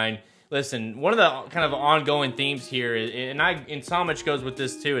 Morning Line. Listen, one of the kind of ongoing themes here, and Samich goes with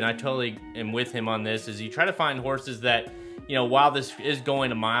this too, and I totally am with him on this, is you try to find horses that, while this is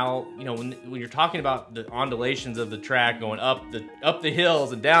going a mile, when you're talking about the undulations of the track going up the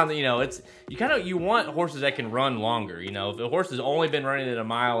hills and down, you want horses that can run longer. If a horse has only been running at a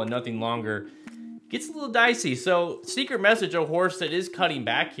mile and nothing longer, it gets a little dicey. So Secret Message, a horse that is cutting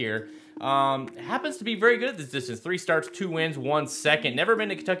back here, happens to be very good at this distance. 3 starts, 2 wins, 1 second. Never been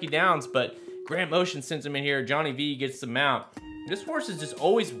to Kentucky Downs, but Grant Motion sends him in here. Johnny V gets the mount. This horse is just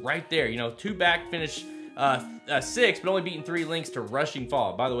always right there. 2 back finish 6, but only beaten 3 links to Rushing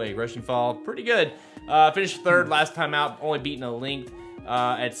Fall. By the way, Rushing Fall, pretty good. Finished 3rd last time out, only beaten a link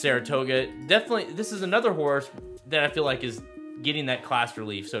at Saratoga. Definitely, this is another horse that I feel like is getting that class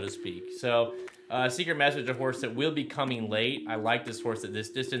relief, so to speak. So, Secret Message, a horse that will be coming late. I like this horse at this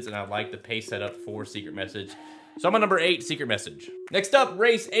distance, and I like the pace setup for Secret Message. So I'm on number 8, Secret Message. Next up,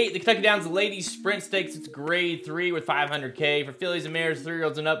 race 8, the Kentucky Downs Ladies Sprint Stakes. It's grade 3 with $500K. For fillies and mares,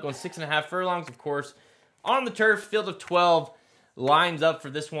 3-year-olds and up, going 6.5 furlongs, of course. On the turf, field of 12 lines up for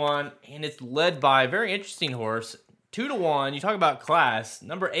this one, and it's led by a very interesting horse. 2-1, you talk about class.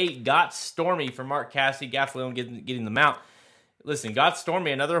 Number 8, Got Stormy for Mark Cassidy. Gaffleon getting the mount. Listen, Got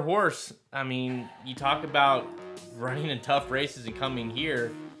Stormy, another horse. I mean, you talk about running in tough races and coming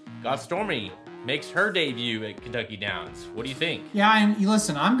here. Got Stormy makes her debut at Kentucky Downs. What do you think? Yeah, and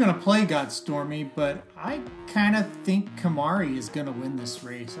listen, I'm going to play Got Stormy, but I kind of think Kamari is going to win this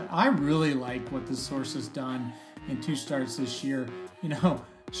race. I really like what this horse has done in 2 starts this year. You know,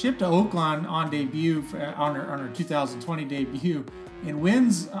 shipped to Oakland on debut, on her 2020 debut, and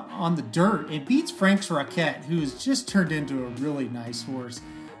wins on the dirt. It beats Frank's Rocket, who has just turned into a really nice horse.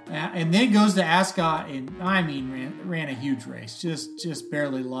 And then goes to Ascot and, ran a huge race. Just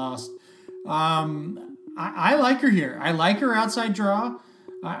barely lost. I like her here. I like her outside draw.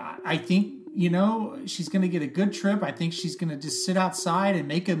 I think, you know, she's going to get a good trip. I think she's going to just sit outside and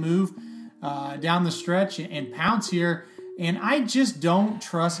make a move down the stretch and pounce here. And I just don't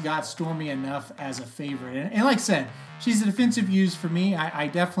trust Got Stormy enough as a favorite. And like I said, she's a defensive use for me. I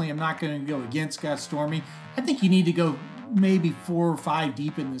definitely am not going to go against Got Stormy. I think you need to go maybe 4 or 5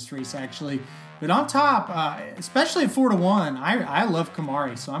 deep in this race, actually. But on top, especially at 4-1, I love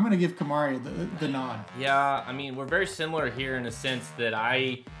Kamari, so I'm going to give Kamari the nod. Yeah, I mean, we're very similar here in the sense that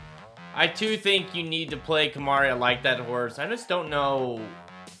I too think you need to play Kamari. I like that horse. I just don't know.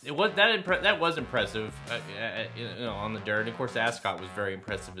 It was that was impressive, you know, on the dirt. And of course, Ascot was very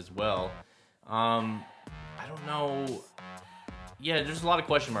impressive as well. I don't know. Yeah, there's a lot of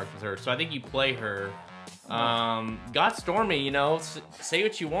question marks with her, so I think you play her. Got Stormy, you know, say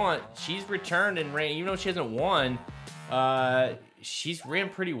what you want. She's returned and ran, even though she hasn't won, she's ran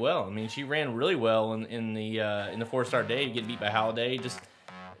pretty well. I mean, she ran really well in the 4-star day to get beat by Halliday.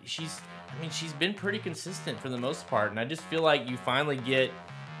 She's been pretty consistent for the most part, and I just feel like you finally get,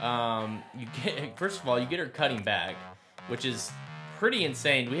 first of all, you get her cutting back, which is pretty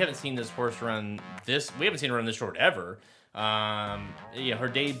insane. We haven't seen this horse run this. We haven't seen her run this short ever. Her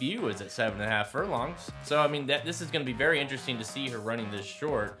debut was at 7.5 furlongs. So I mean, this is going to be very interesting to see her running this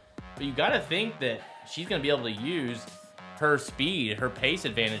short. But you got to think that she's going to be able to use her speed, her pace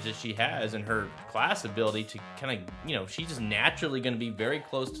advantage that she has, and her class ability to kind of, you know, she's just naturally going to be very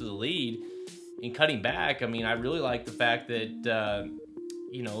close to the lead in cutting back. I mean, I really like the fact that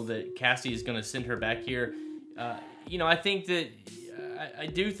that Cassie is going to send her back here. I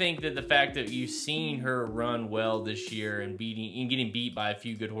do think that the fact that you've seen her run well this year and getting beat by a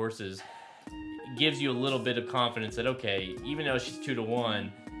few good horses gives you a little bit of confidence that, okay, even though she's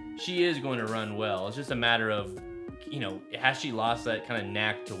 2-1, she is going to run well. It's just a matter of, you know, has she lost that kind of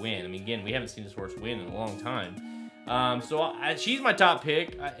knack to win? I mean, again, we haven't seen this horse win in a long time. She's my top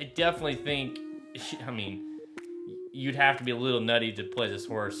pick. I definitely think, you'd have to be a little nutty to play this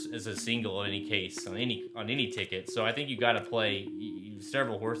horse as a single in any case on any ticket. So I think you got to play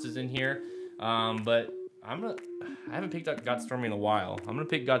several horses in here. But I haven't picked up Got Stormy in a while. I'm gonna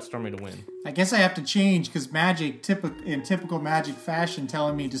pick Got Stormy to win. I guess I have to change because Magic, in typical Magic fashion,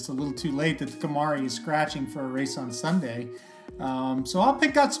 telling me just a little too late that the Kamari is scratching for a race on Sunday. So I'll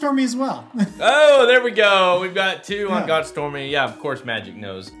pick Got Stormy as well. Oh, there we go. We've got 2 on Got Stormy. Yeah, of course Magic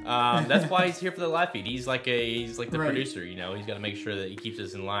knows. That's why he's here for the live feed. He's like the right producer, you know. He's got to make sure that he keeps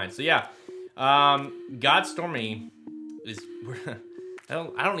us in line. So yeah, Got Stormy is.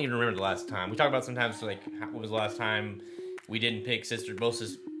 I don't even remember the last time. We talk about sometimes like what was the last time we didn't pick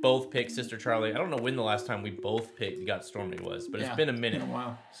both picked Sister Charlie. I don't know when the last time we both picked Got Stormy was, but it's been a minute. Been a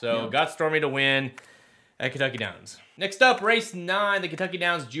while. So Got Stormy to win at Kentucky Downs. Next up, race 9, the Kentucky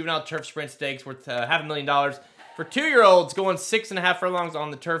Downs Juvenile Turf Sprint Stakes, worth $500,000 for 2-year-olds, going 6.5 furlongs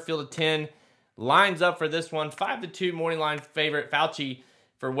on the turf, field of 10. Lines up for this one, 5-2 morning line favorite Fauci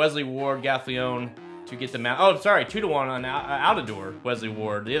for Wesley Ward, Gaffleon to get the mount. Oh, sorry, 2-1 on Outador, Wesley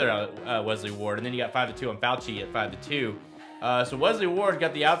Ward, the other Wesley Ward, and then you got 5-2 on Fauci at 5-2. So Wesley Ward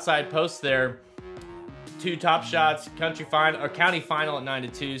got the outside post there. 2 top shots, county final at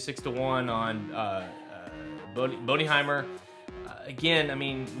 9-2, 6-1 on Bodiheimer. Again, I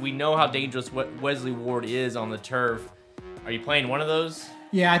mean, we know how dangerous Wesley Ward is on the turf. Are you playing one of those?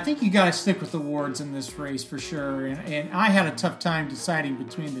 Yeah, I think you got to stick with the Wards in this race for sure. And I had a tough time deciding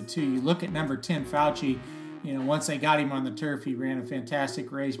between the two. You look at number 10, Fauci. Once they got him on the turf, he ran a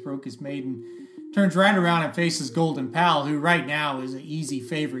fantastic race, broke his maiden, turns right around and faces Golden Pal, who right now is an easy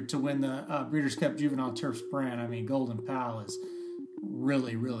favorite to win the Breeders' Cup Juvenile Turf Sprint. I mean, Golden Pal is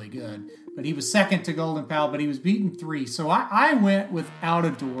really, really good. But he was second to Golden Pal, but he was beaten 3. So I went with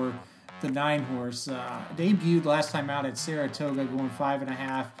Outador, the 9 horse. Debuted last time out at Saratoga, going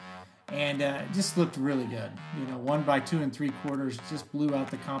 5.5, and just looked really good. Won by 2 3/4, just blew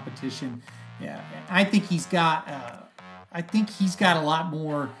out the competition. Yeah, I think he's got a lot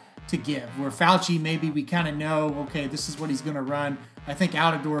more to give. Where Fauci, maybe we kind of know, okay, this is what he's going to run. I think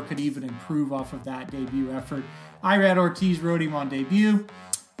Outador could even improve off of that debut effort. Irad Ortiz rode him on debut.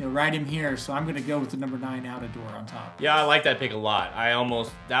 Ride him here, so I'm going to go with the number 9 Outador on top. Yeah, I like that pick a lot.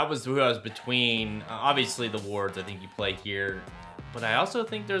 That was who I was between. Obviously, the Wards, I think you play here. But I also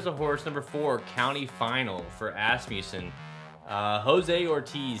think there's a horse, number 4, County Final for Asmussen. Jose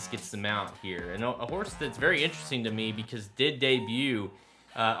Ortiz gets the mount here. And a horse that's very interesting to me because did debut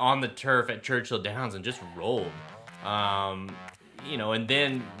on the turf at Churchill Downs and just rolled. And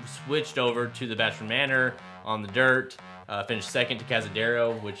then switched over to the Bachelor Manor on the dirt. Finished second to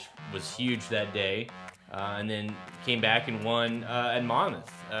Cazadero, which was huge that day. And then came back and won at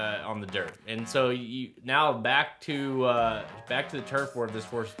Monmouth on the dirt. And so now back to the turf where this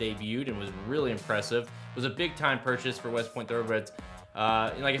horse debuted and was really impressive. It was a big time purchase for West Point Thoroughbreds.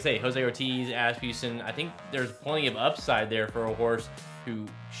 And like I say, Jose Ortiz, Asmussen, I think there's plenty of upside there for a horse who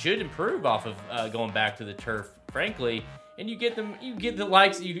should improve off of going back to the turf, frankly. And you get the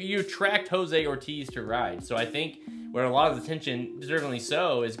likes, you attract Jose Ortiz to ride. So I think where a lot of the attention, deservingly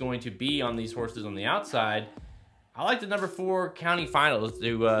so, is going to be on these horses on the outside. I like the number 4 County Finals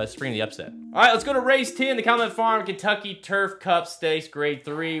to spring the upset. All right, let's go to race 10, the Calumet Farm Kentucky Turf Cup Stakes Grade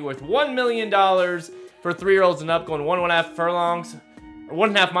 3 worth $1 million for 3-year-olds and up, going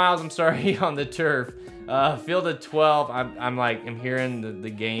 1.5 miles, on the turf. Field of 12. I'm hearing the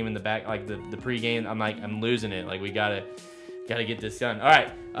game in the back, like the pregame. I'm losing it. Like we gotta get this done. All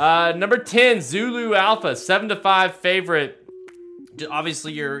right. Number 10, Zulu Alpha, 7-5 favorite.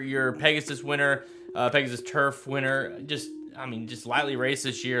 Obviously your Pegasus winner, Pegasus Turf winner. Just lightly raced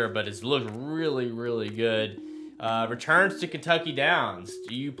this year, but it's looked really, really good. Returns to Kentucky Downs.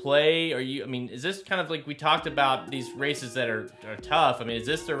 Do you play? Is this kind of like we talked about these races that are tough? Is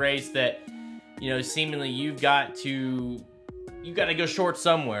this the race that seemingly you've got to go short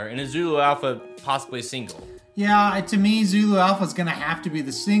somewhere, and a Zulu Alpha possibly a single? Yeah, to me, Zulu Alpha is going to have to be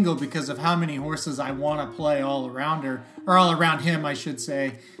the single because of how many horses I want to play all around her, or all around him, I should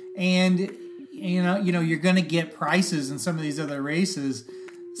say. And you're going to get prices in some of these other races.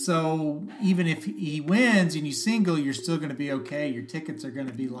 So even if he wins and you single, you're still going to be okay. Your tickets are going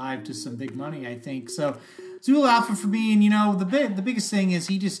to be live to some big money, I think. So Zulu Alpha for me, and the biggest thing is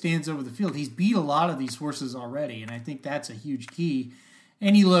he just stands over the field. He's beat a lot of these horses already, and I think that's a huge key.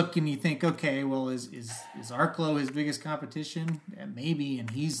 And you look and you think, okay, well, is Arklow his biggest competition? Yeah, maybe,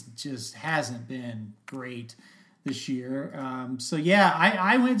 and he's just hasn't been great this year. So yeah,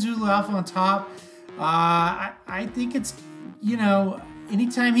 I went Zulu Alpha on top. I think it's,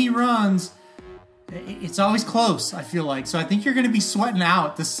 anytime he runs, it's always close, I feel like. So I think you're going to be sweating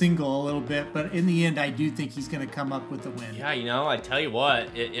out the single a little bit, but in the end, I do think he's going to come up with the win. Yeah, I tell you what,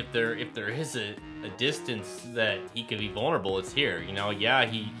 if there is a distance that he could be vulnerable, it's here. He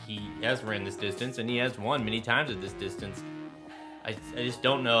has ran this distance, and he has won many times at this distance. I just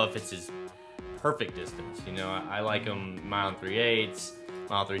don't know if it's his perfect distance. I like him mile and 3/8,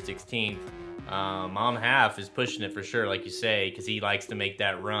 mile 3/16. Mile and a half is pushing it for sure, like you say, because he likes to make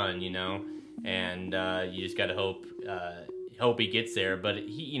that run, and you just got to hope he gets there. But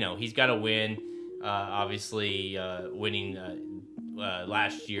he's got to win. Obviously, winning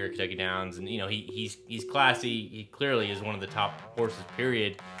last year at Kentucky Downs, and he's classy. He clearly is one of the top horses,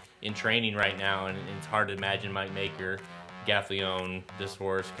 period, in training right now, and it's hard to imagine Mike Maker, Gaffleone, this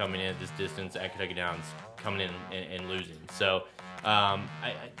horse coming in at this distance at Kentucky Downs, coming in and losing. So.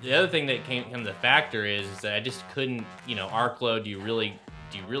 The other thing that came to the factor is that I just couldn't, Arklow. Do you really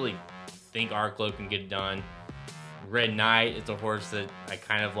think Arklow can get it done? Red Knight, it's a horse that I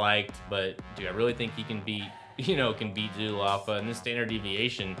kind of liked, but do I really think he can beat Zulu Alpha? And this standard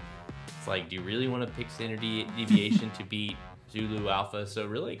deviation, it's like, do you really want to pick standard deviation to beat Zulu Alpha? So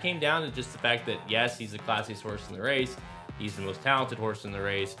really, it came down to just the fact that yes, he's the classiest horse in the race, he's the most talented horse in the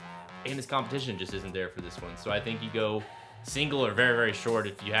race, and his competition just isn't there for this one. So I think you go single or very, very short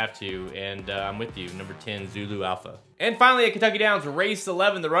if you have to, and I'm with you, number 10, Zulu Alpha. And finally at Kentucky Downs, race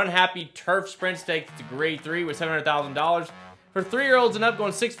 11, the Run Happy Turf Sprint Stakes. It's a grade 3 with $700,000. for 3-year-olds and up,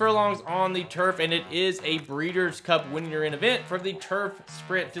 going 6 furlongs on the turf, and it is a Breeders' Cup winner-in event for the Turf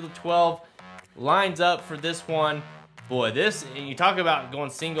Sprint Field of 12. Lines up for this one. Boy, this, and you talk about going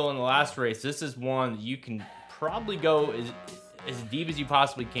single in the last race, this is one that you can probably go as deep as you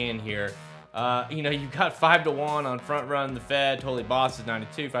possibly can here. You've got 5-1 on Front Run, The Fed, Totally Boss is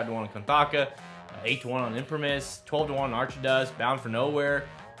 92, 5-1 on Kanthaka, 8-1 on Imprimis, 12-1 on Archidus, Bound for Nowhere,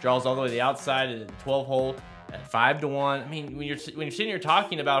 draws all the way to the outside at the 12 hole at 5-1. I mean, when you're sitting here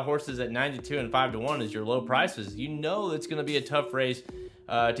talking about horses at 92 and 5-1 as your low prices, you know it's going to be a tough race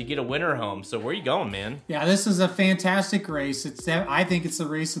to get a winner home. So where are you going, man? Yeah, this is a fantastic race. I think it's the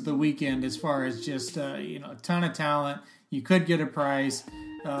race of the weekend as far as just a ton of talent. You could get a price.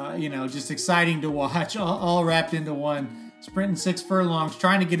 Just exciting to watch, all wrapped into one. Sprinting 6 furlongs,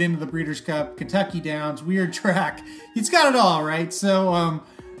 trying to get into the Breeders' Cup, Kentucky Downs, weird track. It's got it all, right? So,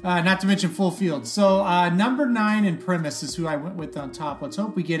 not to mention full field. So, number 9 Imprimis is who I went with on top. Let's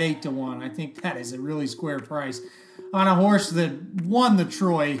hope we get 8-1. I think that is a really square price on a horse that won the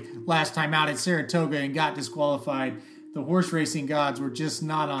Troy last time out at Saratoga and got disqualified. The horse racing gods were just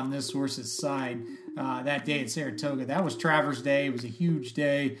not on this horse's side that day at Saratoga. That was Travers Day. It was a huge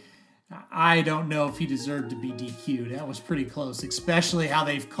day. I don't know if he deserved to be DQ'd. That was pretty close, especially how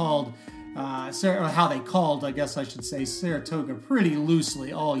they've called, I guess I should say, Saratoga pretty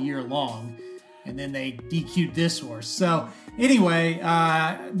loosely all year long. And then they DQ'd this horse. So anyway,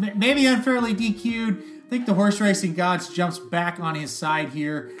 maybe unfairly DQ'd. I think the horse racing gods jumps back on his side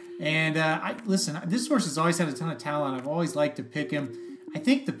here. And listen, this horse has always had a ton of talent. I've always liked to pick him. I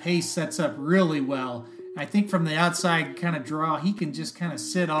think the pace sets up really well. I think from the outside kind of draw, he can just kind of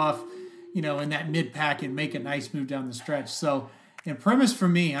sit off, in that mid pack and make a nice move down the stretch. So, Imprimis for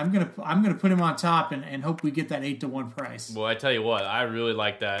me, I'm gonna put him on top and hope we get that 8-1 price. Well, I tell you what, I really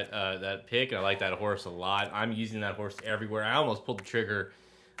like that pick, and I like that horse a lot. I'm using that horse everywhere. I almost pulled the trigger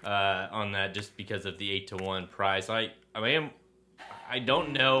on that just because of the 8-1 price. I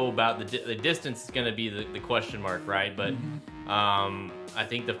don't know about the distance is going to be the question mark, right? But I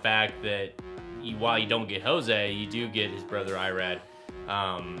think the fact that while you don't get Jose, you do get his brother Irad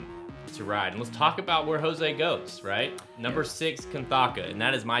to ride. And let's talk about where Jose goes, right? Number 6, Kanthaka, and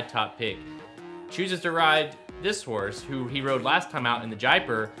that is my top pick. Chooses to ride this horse, who he rode last time out in the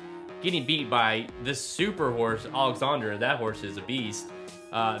Jaipur, getting beat by this super horse, Alexander. That horse is a beast.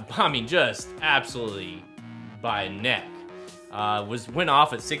 Just absolutely by a neck. Went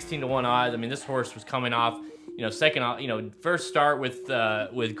off at 16-1 odds. I mean, this horse was coming off, first start with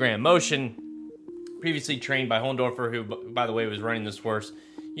Grand Motion, previously trained by Hohendorfer, who, by the way, was running this horse,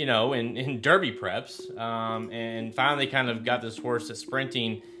 in Derby preps, and finally kind of got this horse at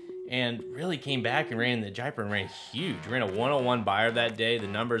sprinting, and really came back and ran the Jaipur and ran huge. Ran a 101 buyer that day. The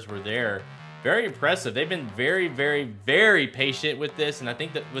numbers were there. Very impressive. They've been very, very, very patient with this, and I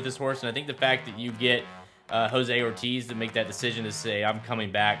think that with this horse, and I think the fact that you get Jose Ortiz to make that decision to say, I'm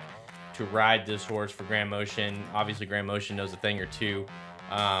coming back to ride this horse for Grand Motion. Obviously, Grand Motion knows a thing or two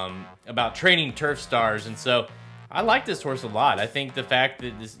about training turf stars, and so I like this horse a lot. I think the fact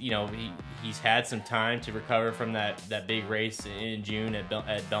that this, he's had some time to recover from that big race in June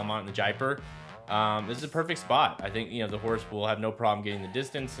at Belmont in the Jaipur. This is a perfect spot. I think the horse will have no problem getting the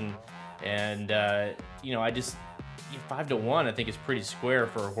distance, and I just 5-1. I think is pretty square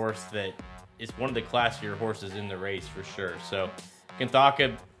for a horse that is one of the classier horses in the race for sure. So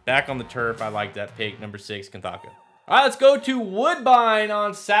Kanthaka back on the turf. I like that pick, number 6, Kanthaka. All right, let's go to Woodbine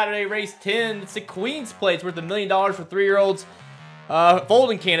on Saturday, race 10. It's the Queen's Plate. It's worth $1 million for 3-year-olds. Fold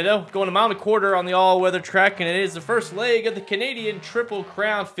in Canada, going a mile and a quarter on the all-weather track, and it is the first leg of the Canadian Triple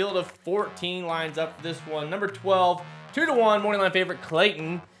Crown. Field of 14 lines up for this one. Number 12, 2-1, morning line favorite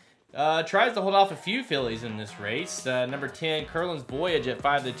Clayton. Tries to hold off a few fillies in this race. Number 10, Curlin's Voyage at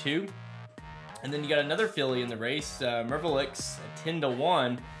 5-2. And then you got another filly in the race, Mervelix at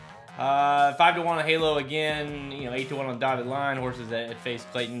 10-1. 5-1 on Halo again, 8-1 on Dotted Line, horses that face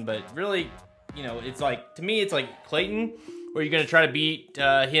Clayton. But really, it's like, to me, it's like Clayton, or you're going to try to beat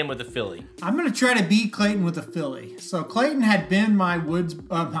him with a filly. I'm going to try to beat Clayton with a filly. So Clayton had been my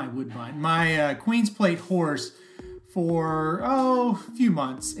Queen's Plate horse for a few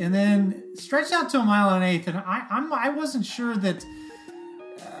months, and then stretched out to a mile and 1/8, and I wasn't sure that.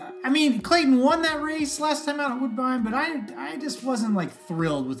 Clayton won that race last time out at Woodbine, but I just wasn't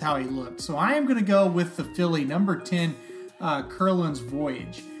thrilled with how he looked. So I am going to go with the filly, number 10, Curlin's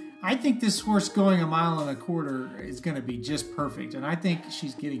Voyage. I think this horse going a mile and a quarter is going to be just perfect, and I think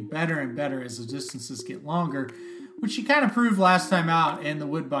she's getting better and better as the distances get longer, which she kind of proved last time out in the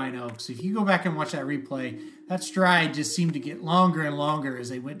Woodbine Oaks. If you go back and watch that replay, that stride just seemed to get longer and longer as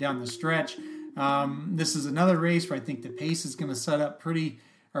they went down the stretch. This is another race where I think the pace is going to set up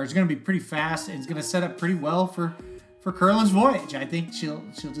it's going to be pretty fast, and it's going to set up pretty well for Curlin's Voyage. I think she'll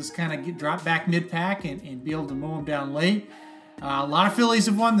just kind of drop back mid-pack and be able to mow him down late. A lot of fillies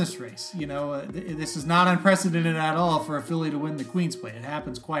have won this race. This is not unprecedented at all for a filly to win the Queen's Plate. It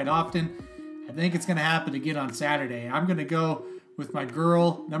happens quite often. I think it's going to happen again on Saturday. I'm going to go with my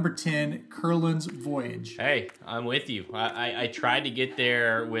girl, number 10, Curlin's Voyage. Hey, I'm with you. I tried to get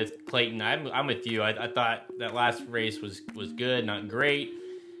there with Clayton. I'm with you. I thought that last race was good, not great.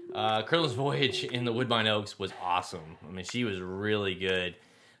 Curlin's Voyage in the Woodbine Oaks was awesome. I mean, she was really good.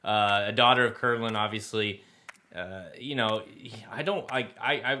 A daughter of Curlin, obviously. You and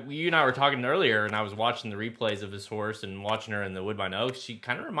I were talking earlier, and I was watching the replays of this horse and watching her in the Woodbine Oaks. She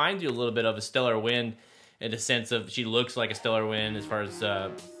kind of reminds you a little bit of a Stellar Wind in the sense of she looks like a Stellar Wind as far as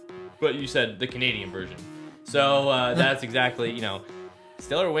what you said, the Canadian version. So that's exactly,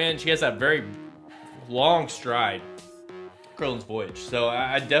 Stellar Wind. She has that very long stride, Curlin's Voyage. So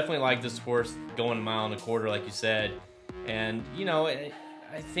I definitely like this horse going a mile and a quarter, like you said. And, I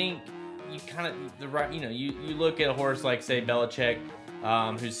think you kind of you look at a horse like, say, Belichick,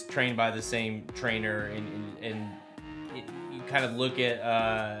 who's trained by the same trainer, and you kind of look at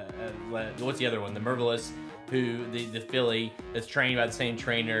what's the other one, the Merveillous, who the filly that's trained by the same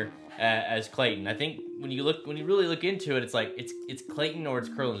trainer as Clayton. I think when you really look into it, it's like it's Clayton or it's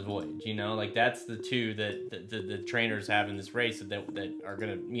Curlin's Voyage. Like that's the two that the trainers have in this race that are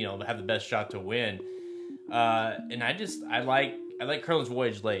gonna have the best shot to win. And I like Curlin's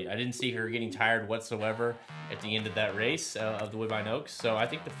Voyage late. I didn't see her getting tired whatsoever at the end of that race of the Woodbine Oaks. So I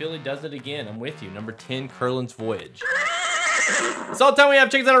think the filly does it again. I'm with you. Number 10, Curlin's Voyage. That's all the time we have.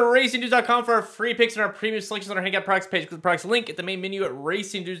 Check us out at racingdudes.com for our free picks and our premium selections on our Hangout products page. Click the products link at the main menu at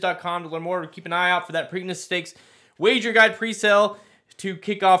racingdudes.com to learn more. Keep an eye out for that Preakness Stakes wager guide pre-sale to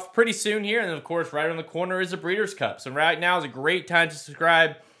kick off pretty soon here. And then, of course, right around the corner is the Breeders' Cup. So right now is a great time to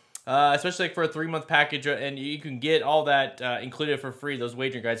subscribe. Especially for a 3-month package, and you can get all that included for free, those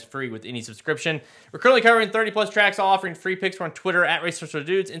wagering guides free with any subscription. We're currently covering 30-plus tracks, all offering free picks. We're on Twitter at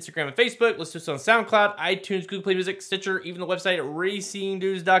RacingDudes, Instagram and Facebook. Listen to us on SoundCloud, iTunes, Google Play Music, Stitcher, even the website at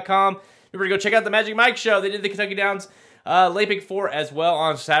racingdudes.com. Remember to go check out the Magic Mike Show. They did the Kentucky Downs late pick 4 as well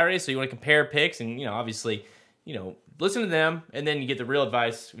on Saturday, so you want to compare picks and, obviously, listen to them, and then you get the real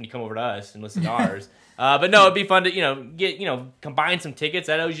advice when you come over to us and listen to ours. But no, it'd be fun to, get, combine some tickets.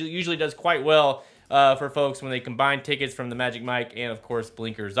 That usually does quite well for folks when they combine tickets from the Magic Mike and, of course,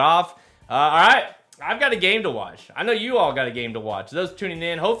 Blinkers Off. All right, I've got a game to watch. I know you all got a game to watch. Those tuning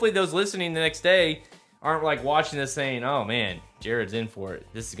in, hopefully those listening the next day aren't like watching this saying, oh, man, Jared's in for it.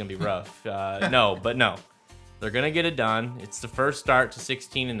 This is going to be rough. No. They're going to get it done. It's the first start to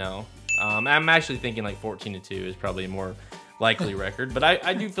 16-0. I'm actually thinking like 14-2 is probably a more likely record, but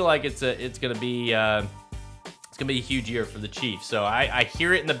I do feel like it's gonna be a huge year for the Chiefs. So I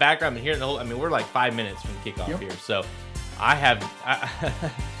hear it in the background. I'm hearing the whole. I mean, we're like 5 minutes from kickoff here, so I've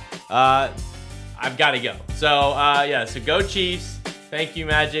got to go. So so go Chiefs. Thank you,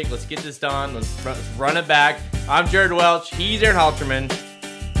 Magic. Let's get this done. Let's run it back. I'm Jared Welch. He's Aaron Halterman.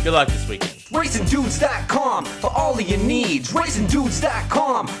 Good luck this weekend. RacingDudes.com for all of your needs.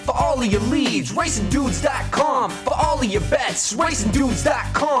 RacingDudes.com for all of your leads. RacingDudes.com for all of your bets.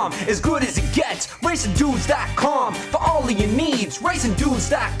 RacingDudes.com as good as it gets. RacingDudes.com for all of your needs.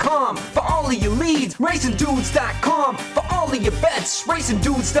 RacingDudes.com for all of your leads. RacingDudes.com for all of your bets.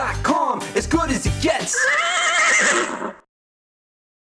 RacingDudes.com as good as it gets.